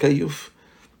على التكيف.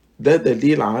 ده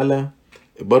دليل على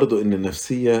برضو ان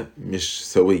النفسية مش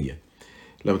سوية.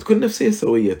 لما تكون نفسية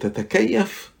سوية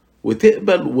تتكيف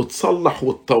وتقبل وتصلح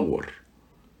وتطور،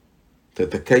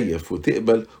 تتكيف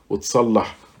وتقبل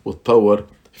وتصلح وتطور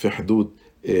في حدود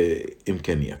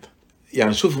إمكانياتها.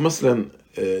 يعني شوف مثلا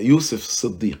يوسف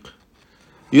الصديق.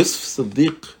 يوسف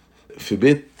الصديق في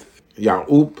بيت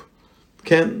يعقوب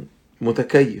كان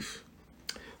متكيف،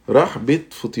 راح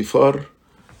بيت فطيفار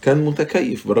كان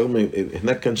متكيف برغم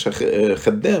هناك كان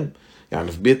خدام،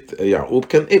 يعني في بيت يعقوب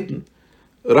كان ابن،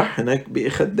 راح هناك بقى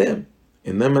خدام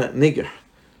إنما نجح.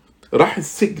 راح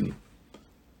السجن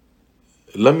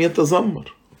لم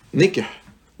يتذمر، نجح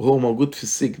وهو موجود في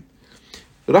السجن.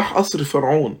 راح قصر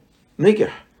فرعون،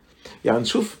 نجح. يعني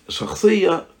شوف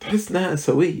شخصية تحس انها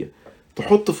سوية،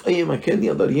 تحطه في اي مكان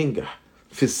يقدر ينجح.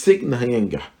 في السجن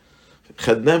هينجح،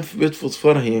 خدام في بيت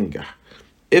فوطيفار هينجح،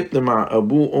 ابن مع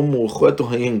ابوه وامه واخواته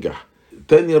هينجح،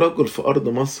 تاني رجل في ارض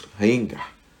مصر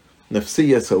هينجح.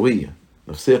 نفسية سوية،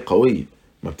 نفسية قوية،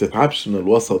 ما بتتعبش من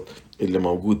الوسط اللي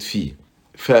موجود فيه.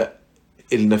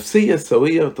 فالنفسية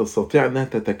السوية تستطيع انها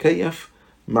تتكيف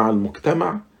مع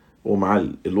المجتمع ومع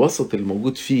الوسط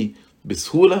الموجود فيه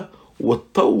بسهولة،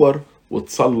 وتطور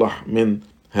وتصلح من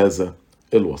هذا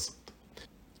الوسط.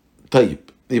 طيب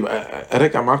يبقى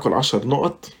أراجع معاكم 10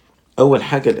 نقط. أول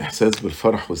حاجة الإحساس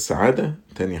بالفرح والسعادة،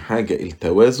 تاني حاجة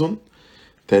التوازن،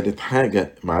 تالت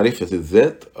حاجة معرفة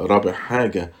الذات، رابع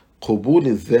حاجة قبول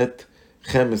الذات،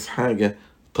 خامس حاجة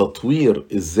تطوير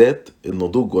الذات،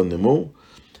 النضوج والنمو،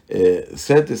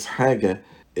 سادس حاجة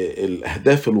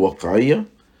الأهداف الواقعية،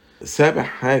 سابع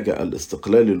حاجة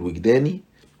الاستقلال الوجداني،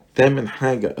 تامن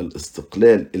حاجة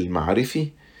الاستقلال المعرفي،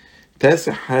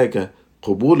 تاسع حاجة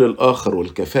قبول الآخر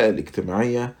والكفاءة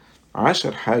الاجتماعية،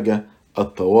 10 حاجة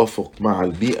التوافق مع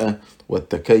البيئة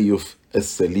والتكيف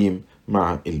السليم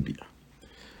مع البيئة.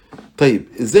 طيب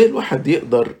ازاي الواحد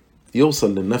يقدر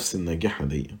يوصل للنفس الناجحة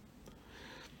دي؟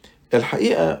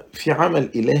 الحقيقة في عمل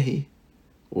إلهي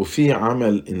وفي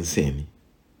عمل إنساني.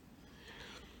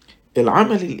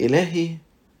 العمل الإلهي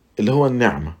اللي هو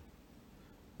النعمة،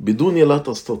 بدوني لا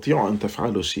تستطيع أن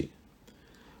تفعلوا شيء.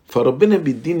 فربنا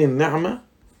بيديني النعمة،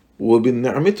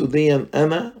 وبالنعمته دي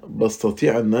أنا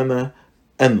بستطيع أن أنا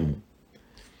أنمو.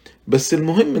 بس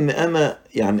المهم أن أنا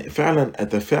يعني فعلا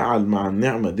أتفاعل مع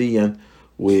النعمة دي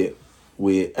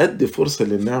وأدي فرصة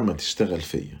للنعمة تشتغل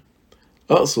فيا.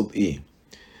 أقصد إيه؟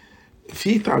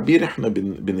 في تعبير إحنا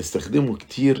بنستخدمه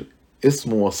كتير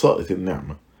اسمه وسائط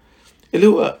النعمة، اللي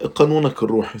هو قانونك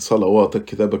الروحي، صلواتك،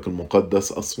 كتابك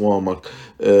المقدس، أصوامك،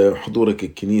 حضورك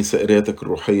الكنيسة، قرايتك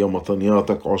الروحية،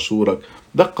 مطنياتك، عشورك.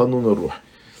 ده القانون الروحي،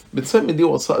 بنسمي دي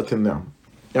وسائط النعمة.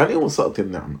 يعني ايه وسائط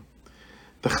النعمة؟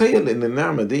 تخيل ان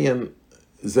النعمة دي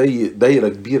زي دايرة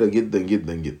كبيرة جدا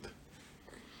جدا جدا.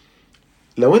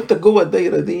 لو انت جوه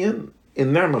الدايرة دي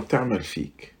النعمة بتعمل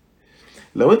فيك،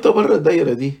 لو انت بره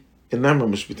الدايرة دي النعمة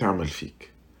مش بتعمل فيك.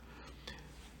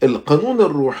 القانون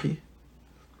الروحي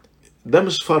ده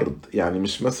مش فرض، يعني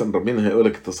مش مثلا ربنا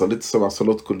هيقولك انت صليت 7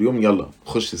 صلوات كل يوم يلا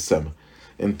خش السماء،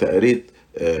 انت قريت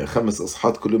 5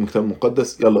 اصحاحات كل يوم كتاب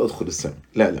مقدس يلا ادخل السماء.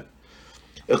 لا لا،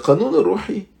 القانون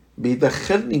الروحي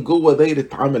بيدخلني جوه دايرة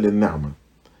عمل النعمة،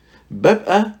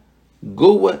 ببقى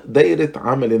جوه دايرة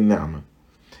عمل النعمة.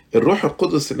 الروح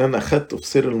القدس اللي انا اخدته في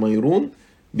سر الميرون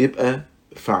بيبقى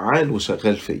فعال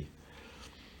وشغال فيا.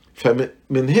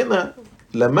 فمن هنا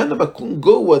لما انا بكون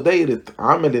جوه دايرة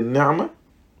عمل النعمة،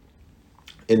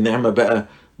 النعمة بقى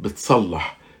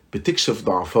بتصلح، بتكشف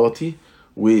ضعفاتي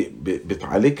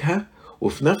وبتعالجها،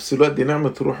 وفي نفس الوقت دي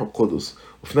نعمة الروح القدس،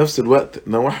 وفي نفس الوقت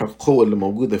نواحي القوة اللي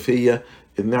موجودة فيا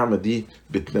النعمة دي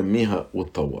بتنميها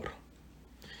وتطورها.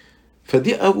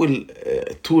 فدي أول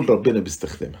تول ربنا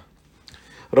بيستخدمها.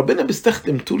 ربنا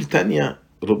بيستخدم تول تانية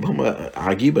ربما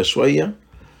عجيبة شوية،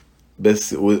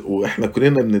 بس وإحنا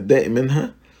كلنا بنتضايق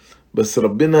منها، بس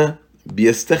ربنا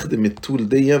بيستخدم التول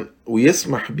دي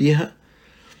ويسمح بيها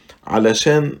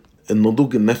علشان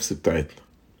النضوج النفسي بتاعتنا.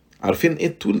 عارفين ايه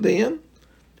التول دي؟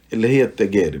 اللي هي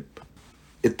التجارب.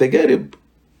 التجارب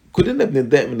كلنا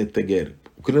بنتضايق من التجارب،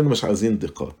 وكلنا مش عايزين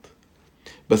ضيقات،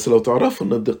 بس لو تعرفوا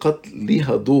ان الضيقات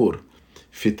ليها دور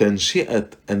في تنشئة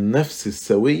النفس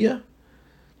السوية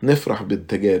نفرح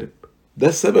بالتجارب. ده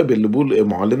السبب اللي بيقول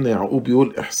معلمنا يعقوب،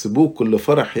 يقول احسبوه كل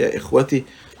فرح يا اخوتي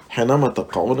حينما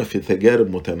تقعون في تجارب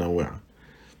متنوعة.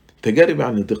 تجارب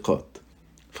يعني ضيقات.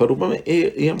 فربما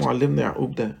ايه يا معلمنا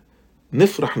يعقوب ده،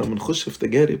 نفرح لما نخش في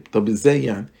تجارب؟ طب ازاي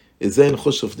يعني؟ ازاي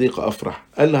نخش في ضيقة افرح؟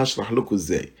 قال لي هشرح لكم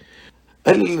ازاي.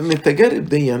 قال ان التجارب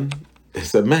دي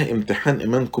سماها امتحان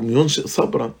ايمانكم ينشئ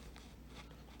صبرا.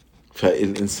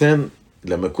 فالانسان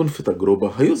لما يكون في تجربة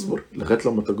هيصبر لغاية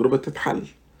لما التجربة تتحل.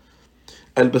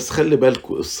 قال بس خلي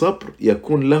بالكم الصبر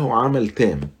يكون له عمل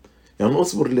تام، يعني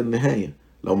اصبر للنهاية.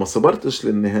 لو ما صبرتش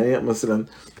للنهاية مثلا،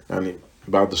 يعني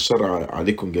بعد الشر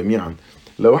عليكم جميعا،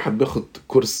 لو واحد بياخد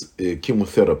كورس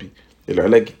كيموثيرابي،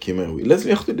 العلاج الكيماوي، لازم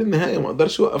ياخد للنهاية، ما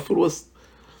قدرش يوقف في الوسط،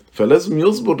 فلازم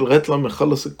يصبر لغاية لما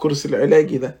يخلص الكورس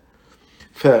العلاجي ده.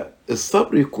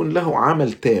 فالصبر يكون له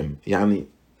عمل تام، يعني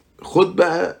خد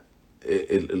بقى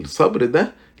الصبر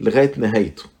ده لغاية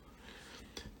نهايته.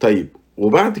 طيب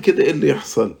وبعد كده ايه اللي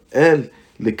يحصل؟ قال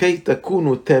لكي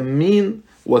تكونوا تامين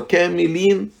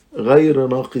وكاملين غير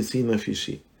ناقصين في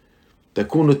شيء.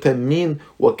 تكونوا تامين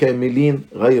وكاملين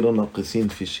غير ناقصين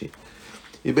في شيء.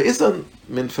 يبقى إذن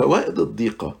من فوائد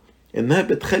الضيقة إنها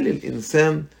بتخلي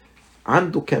الإنسان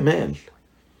عنده كمال،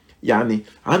 يعني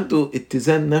عنده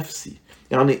اتزان نفسي،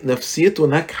 يعني نفسيته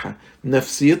ناجحة،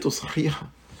 نفسيته صحيحة.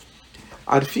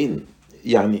 عارفين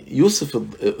يعني يوسف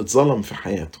اتظلم في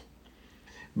حياته،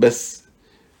 بس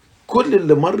كل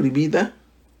اللي مر بيه ده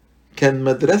كان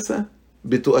مدرسة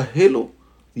بتؤهله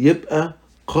يبقى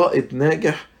قائد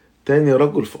ناجح، تاني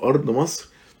رجل في أرض مصر،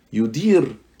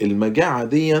 يدير المجاعة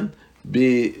دي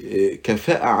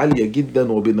بكفاءة عالية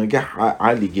جدا وبنجاح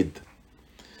عالي جدا.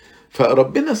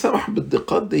 فربنا سمح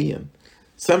بالضيقات دي،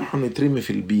 سمح انه يترمي في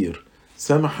البير،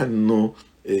 سمح انه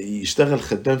يشتغل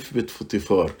خدام في بيت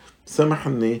فوطيفار، سمح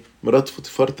ان مرات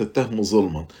فوطيفار تتهمه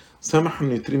ظلما، سمح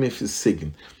انه يترمي في السجن،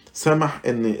 سمح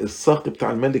ان الساقي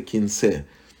بتاع الملك ينساه.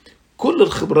 كل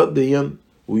الخبرات دي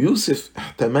ويوسف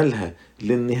احتملها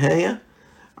للنهاية.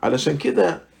 علشان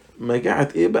كده مجاعة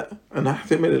ايه بقى؟ انا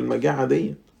هحتمل المجاعة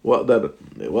دي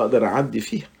واقدر اعدي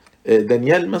فيها.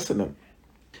 دانيال مثلا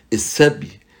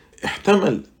السبي،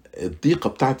 احتمل الضيقة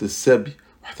بتاعت السبي،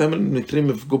 واحتمل انه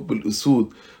يترمي في جب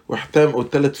الاسود،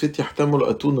 والثلاث فتية احتملوا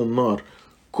اتون النار.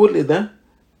 كل ده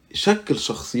شكل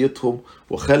شخصيتهم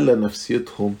وخلى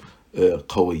نفسيتهم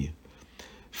قوية.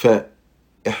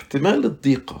 فاحتمال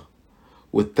الضيقة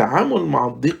والتعامل مع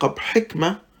الضيقة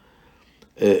بحكمة،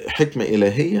 حكمة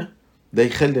إلهية، ده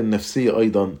يخلي النفسية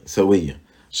أيضا سوية.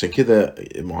 عشان كده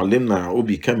معلمنا يعقوب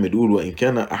يكمل يقول وإن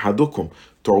كان أحدكم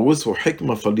تعوزه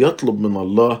حكمة فليطلب من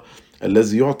الله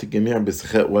الذي يعطي الجميع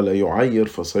بسخاء ولا يعير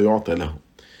فسيعطى له.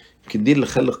 يمكن دي اللي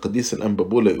خلى القديس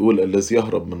الأنبابولة يقول الذي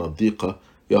يهرب من الضيقة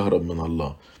يهرب من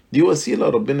الله. دي وسيلة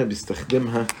ربنا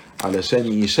بيستخدمها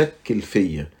علشان يشكل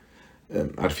فيا.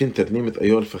 عارفين ترنيمة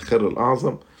أيها الفخار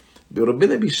الأعظم؟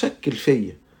 ربنا بيشكل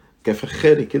فيا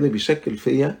كفخاري كده، بيشكل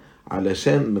فيا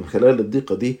علشان من خلال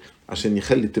الضيقة دي عشان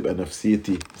يخلي تبقى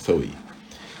نفسيتي سوية.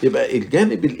 يبقى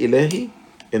الجانب الإلهي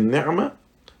النعمة،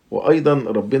 وأيضا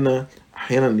ربنا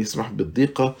أحيانا يسمح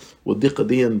بالضيقة، والضيقة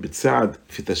دي بتساعد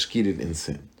في تشكيل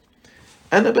الإنسان.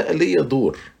 أنا بقى ليا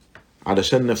دور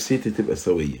علشان نفسيتي تبقى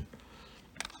سوية.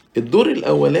 الدور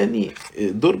الأولاني،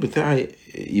 الدور بتاعي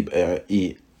يبقى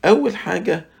إيه؟ أول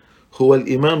حاجة هو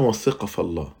الإيمان والثقة في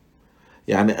الله.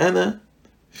 يعني أنا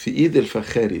في إيد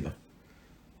الفخاري ده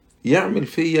يعمل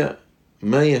فيا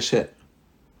ما يشاء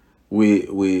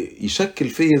ويشكل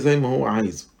فيا زي ما هو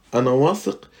عايزه. أنا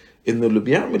واثق إنه اللي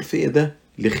بيعمل فيا ده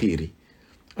لخيري.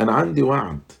 أنا عندي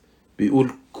وعد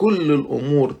بيقول كل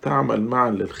الأمور تعمل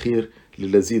معا للخير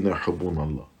للذين يحبون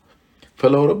الله.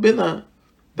 فلو ربنا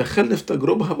دخلني في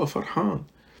تجربة هبقى فرحان،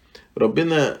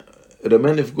 ربنا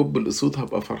رماني في جب الأسود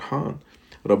هبقى فرحان،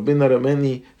 ربنا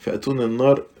رماني في أتون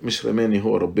النار، مش رماني،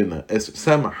 هو ربنا آسف،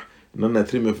 سمح إن أنا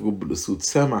أترمي في جب الأسود،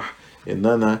 سمح إن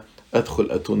أنا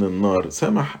أدخل أتون النار،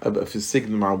 سمح أبقى في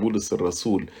السجن مع بولس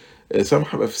الرسول،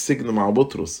 سمح أبقى في السجن مع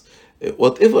بطرس.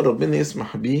 whatever ربنا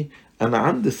يسمح بيه، أنا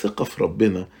عندي ثقة في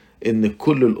ربنا ان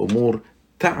كل الامور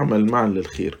تعمل معا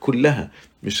للخير، كلها،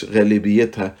 مش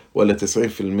غالبيتها ولا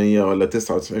 90% ولا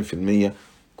 99%،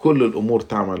 كل الامور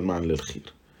تعمل معا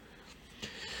للخير.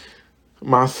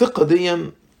 مع الثقة دي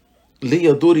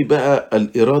ليا دوري بقى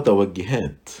الإرادة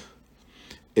والجهاد.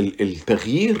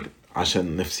 التغيير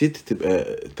عشان نفسيتي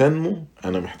تبقى تنمو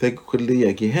أنا محتاج يكون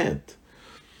ليا جهاد.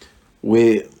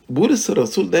 وبولس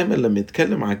الرسول دايما لما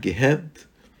يتكلم عن الجهاد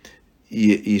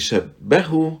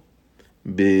يشبهه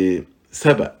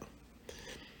بسبق.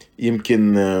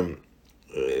 يمكن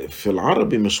في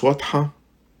العربي مش واضحة،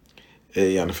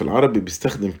 يعني في العربي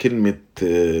بيستخدم كلمة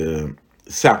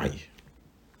سعي،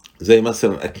 زي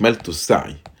مثلا أكملت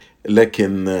السعي،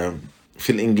 لكن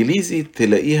في الإنجليزي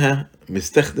تلاقيها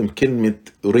مستخدم كلمة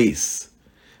ريس.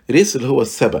 ريس اللي هو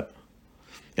السبق.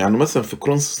 يعني مثلا في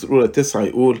كورنثوس الأولى 9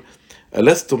 يقول: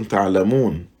 ألستم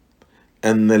تعلمون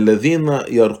أن الذين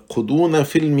يرقدون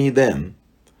في الميدان.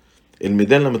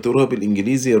 الميدان لما تقولوها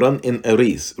بالإنجليزي run in a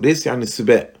race، race يعني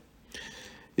السباق،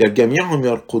 جميعهم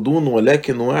يرقدون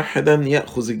ولكن واحدا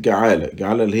يأخذ الجعالة،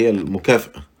 الجعالة اللي هي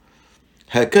المكافأة،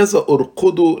 هكذا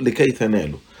أرقدوا لكي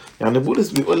تنالوا. يعني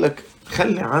بولس بيقول لك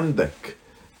خلي عندك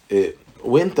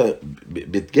وانت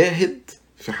بتجاهد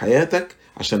في حياتك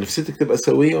عشان نفسيتك تبقى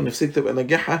سوية ونفسيتك تبقى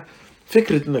ناجحة،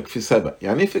 فكرة انك في سبق.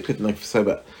 يعني ايه فكرة انك في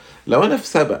سبق؟ لو انا في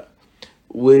سبق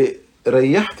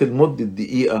وريحت لمدة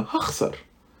دقيقة هخسر.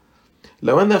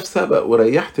 لو انا في سبق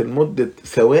وريحت لمدة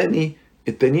ثواني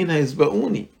التانيين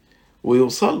هيسبقوني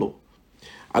ويوصلوا.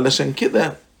 علشان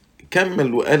كده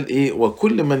كمل وقال ايه: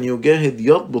 وكل من يجاهد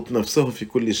يضبط نفسه في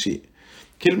كل شيء.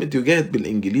 كلمة يجاهد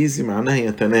بالإنجليزي معناها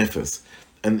يتنافس.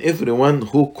 And everyone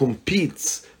who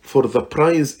competes for the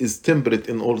prize is temperate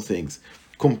in all things.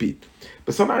 compete.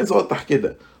 بس أنا عايز أوضح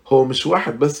كده، هو مش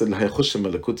واحد بس اللي هيخش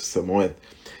ملكوت السماوات.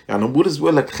 يعني بولس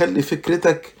بيقول لك خلي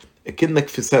فكرتك كأنك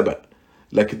في سبق،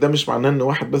 لكن ده مش معناه إن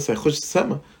واحد بس هيخش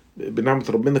السماء. بنعمة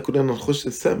ربنا كلنا نخش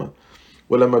السماء.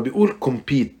 ولما بيقول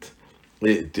compete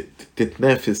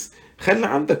تتنافس، خلي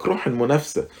عندك روح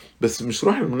المنافسة، بس مش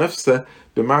روح المنافسة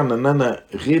بمعنى ان انا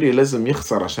غيري لازم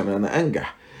يخسر عشان انا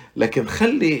انجح، لكن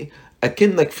خلي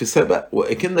اكنك في سبق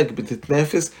واكنك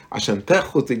بتتنافس عشان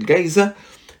تاخد الجايزة.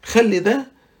 خلي ده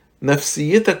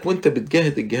نفسيتك وانت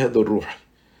بتجاهد الجهاد الروحي.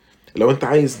 لو انت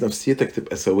عايز نفسيتك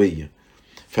تبقى سوية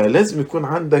فلازم يكون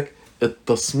عندك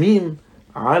التصميم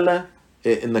على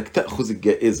انك تأخذ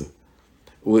الجائزة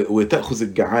وتأخذ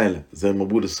الجعالة زي ما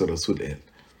بولس الرسول قال.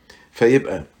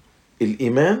 فيبقى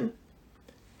الإيمان،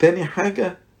 تاني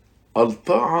حاجة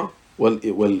الطاعة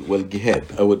والجهاد،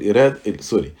 أو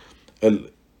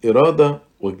الإرادة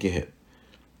والجهاد.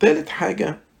 تالت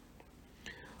حاجة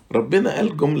ربنا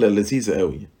قال جملة لذيذة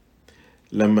قوي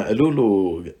لما قالوا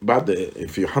له بعد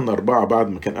في يوحنا 4 بعد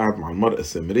ما كان قاعد مع المرأة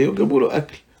السامرية وجابوا له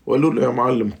أكل وقالوا له: يا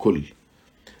معلم كل.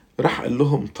 راح قال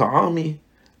لهم: طعامي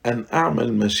أن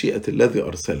أعمل مشيئة الذي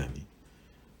أرسلني.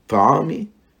 طعامي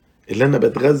اللي أنا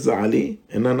بتغذى عليه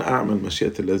إن أنا أعمل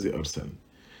مشيئة الذي أرسلني.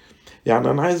 يعني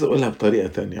أنا عايز أقولها بطريقة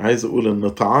تانية، عايز أقول إن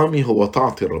طعامي هو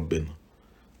طاعتي ربنا،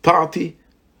 طاعتي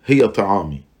هي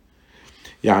طعامي.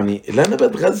 يعني اللي أنا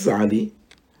بتغذى عليه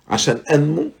عشان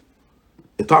أنمو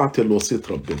طاعتي لوصية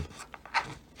ربنا.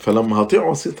 فلما هطيع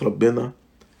وصية ربنا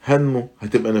هنمو،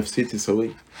 هتبقى نفسيتي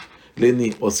سوية،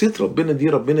 لأن وصية ربنا دي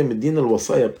ربنا مدينا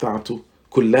الوصايا بتاعته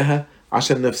كلها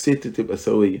عشان نفسيتي تبقى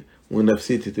سوية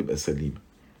ونفسيتي تبقى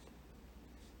سليمة.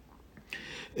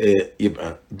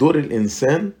 يبقى دور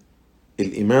الإنسان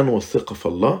الإيمان والثقة في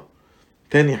الله.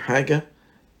 تاني حاجة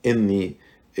إني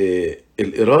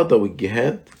الإرادة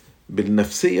والجهاد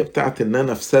بالنفسية بتاعت إن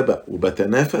أنا في سبق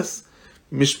وبتنافس.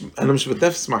 أنا مش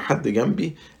بتنافس مع حد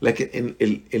جنبي، لكن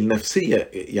النفسية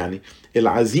يعني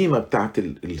العزيمة بتاعت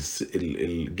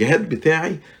الجهاد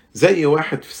بتاعي زي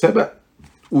واحد في سبق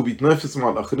وبيتنافس مع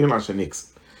الآخرين عشان يكسب.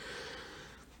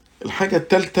 الحاجة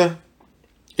التالتة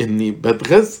إني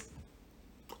بتغذى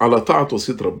على طاعة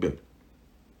وصية ربنا،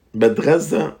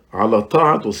 بتغذى على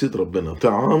طاعة وصية ربنا،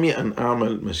 طعامي أن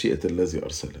أعمل مشيئة الذي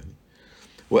أرسلني.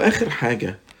 وآخر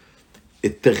حاجة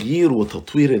التغيير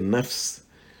وتطوير النفس،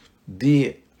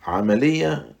 دي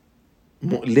عملية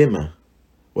مؤلمة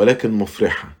ولكن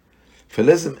مفرحة،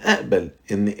 فلازم أقبل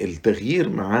إن التغيير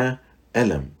معاه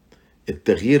ألم.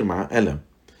 التغيير معاه ألم.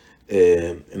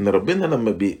 إن ربنا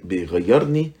لما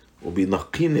بيغيرني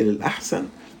وبينقيني للأحسن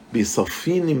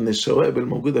بيصفيني من الشوائب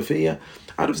الموجودة فيا.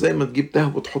 عارف زي ما تجيب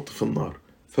دهب وتحطه في النار،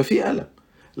 ففي ألم،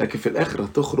 لكن في الآخر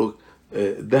هتخرج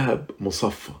دهب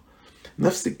مصفى.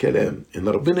 نفس الكلام إن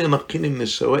ربنا ينقيني من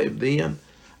الشوائب دي،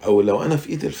 أو لو أنا في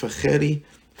إيد الفخاري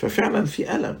ففعلا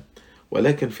في ألم،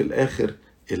 ولكن في الآخر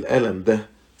الألم ده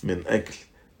من أجل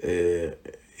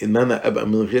إن أنا أبقى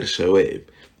من غير شوائب،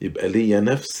 يبقى ليا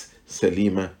نفس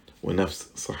سليمة ونفس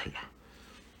صحيحة.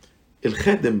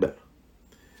 الخادم بقى،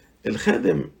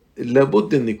 الخادم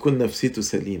لابد ان يكون نفسيته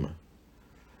سليمة،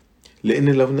 لان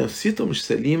لو نفسيته مش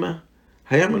سليمة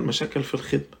هيعمل مشاكل في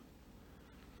الخدمة.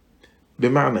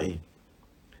 بمعنى ايه؟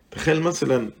 تخيل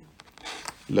مثلا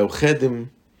لو خادم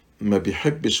ما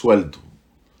بيحبش والده،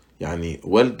 يعني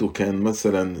والده كان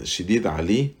مثلا شديد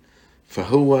عليه،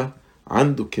 فهو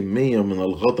عنده كمية من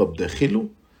الغضب داخله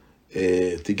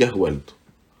تجاه والده،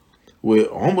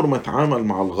 وعمره ما تعامل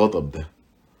مع الغضب ده.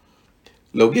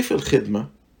 لو جه في الخدمة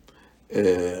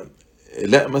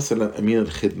لقى مثلا أمين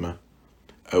الخدمة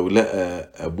أو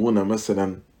لقى أبونا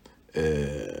مثلا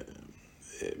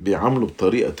بيعامله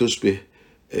بطريقة تشبه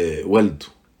والده،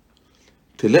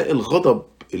 تلاقي الغضب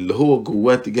اللي هو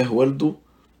جواه تجاه والده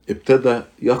ابتدى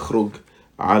يخرج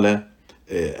على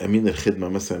أمين الخدمة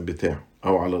مثلا بتاعه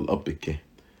أو على الأب الكاهن.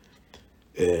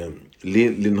 ليه؟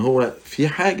 لأن هو في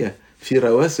حاجة، في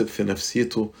رواسب في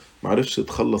نفسيته معرفش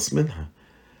يتخلص منها،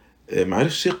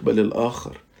 معرفش يقبل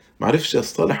الآخر، معرفش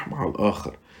يصطلح مع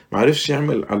الآخر، معرفش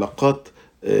يعمل علاقات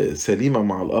سليمة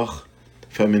مع الآخر.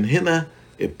 فمن هنا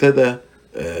ابتدى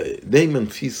دايما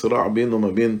في صراع بينه وما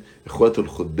بين إخواته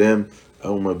الخدام،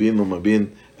 أو ما بينه وما بين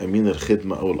أمين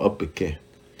الخدمة أو الأب الكاهن.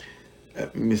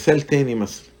 مثال تاني،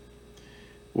 مثلا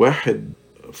واحد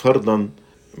فرضا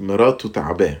مراته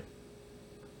تعباه،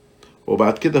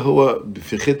 وبعد كده هو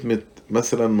في خدمة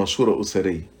مثلا مشورة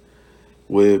أسرية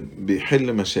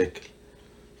وبيحل مشاكل،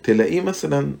 تلاقيه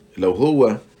مثلا لو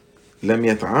هو لم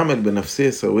يتعامل بنفسية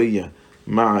سوية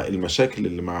مع المشاكل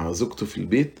اللي مع زوجته في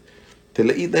البيت،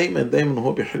 تلاقيه دايما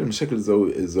هو بيحل المشاكل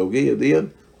الزوجية دي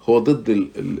هو ضد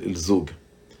الزوجة،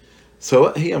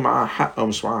 سواء هي معها حق أو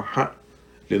مش معها حق،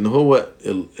 لأن هو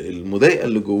المضايقة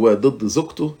اللي جواه ضد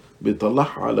زوجته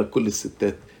بيطلعها على كل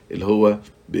الستات اللي هو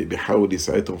بيحاول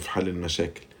يساعدهم في حل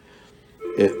المشاكل.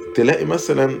 تلاقي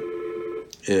مثلا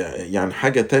يعني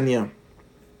حاجة تانية،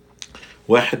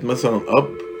 واحد مثلا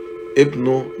أب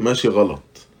ابنه ماشي غلط،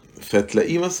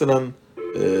 فتلاقيه مثلا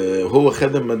هو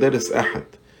خادم مدارس أحد،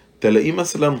 تلاقيه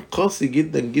مثلا قاسي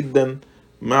جدا جدا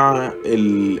مع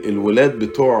الولاد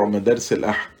بتوع مدارس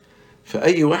الأحد،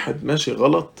 فأي واحد ماشي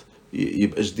غلط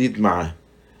يبقى شديد معاه،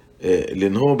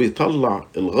 لأن هو بيطلع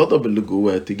الغضب اللي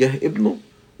جواه تجاه ابنه،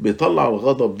 بيطلع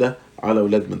الغضب ده على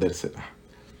ولاد مدارس الأحد.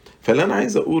 فاللي أنا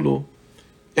عايز أقوله،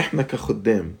 إحنا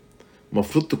كخدام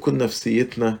مفروض تكون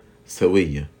نفسيتنا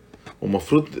سوية،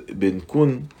 ومفروض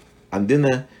بنكون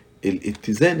عندنا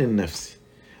الاتزان النفسي،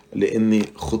 لأن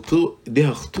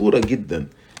ليها خطورة جدا.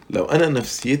 لو أنا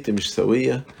نفسيتي مش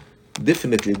سوية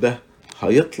ديفنتلي ده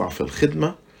هيطلع في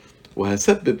الخدمة،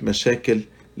 وهسبب مشاكل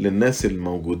للناس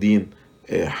الموجودين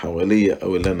حواليا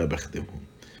أو اللي أنا بخدمهم.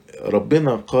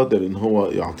 ربنا قادر إن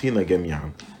هو يعطينا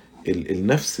جميعا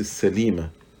النفس السليمة،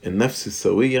 النفس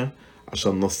السوية،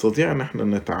 عشان نستطيع ان احنا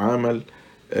نتعامل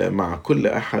مع كل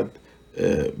احد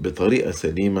بطريقة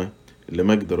سليمة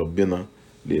لمجد ربنا.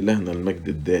 لإلهنا المجد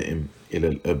الدائم إلى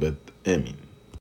الأبد، آمين.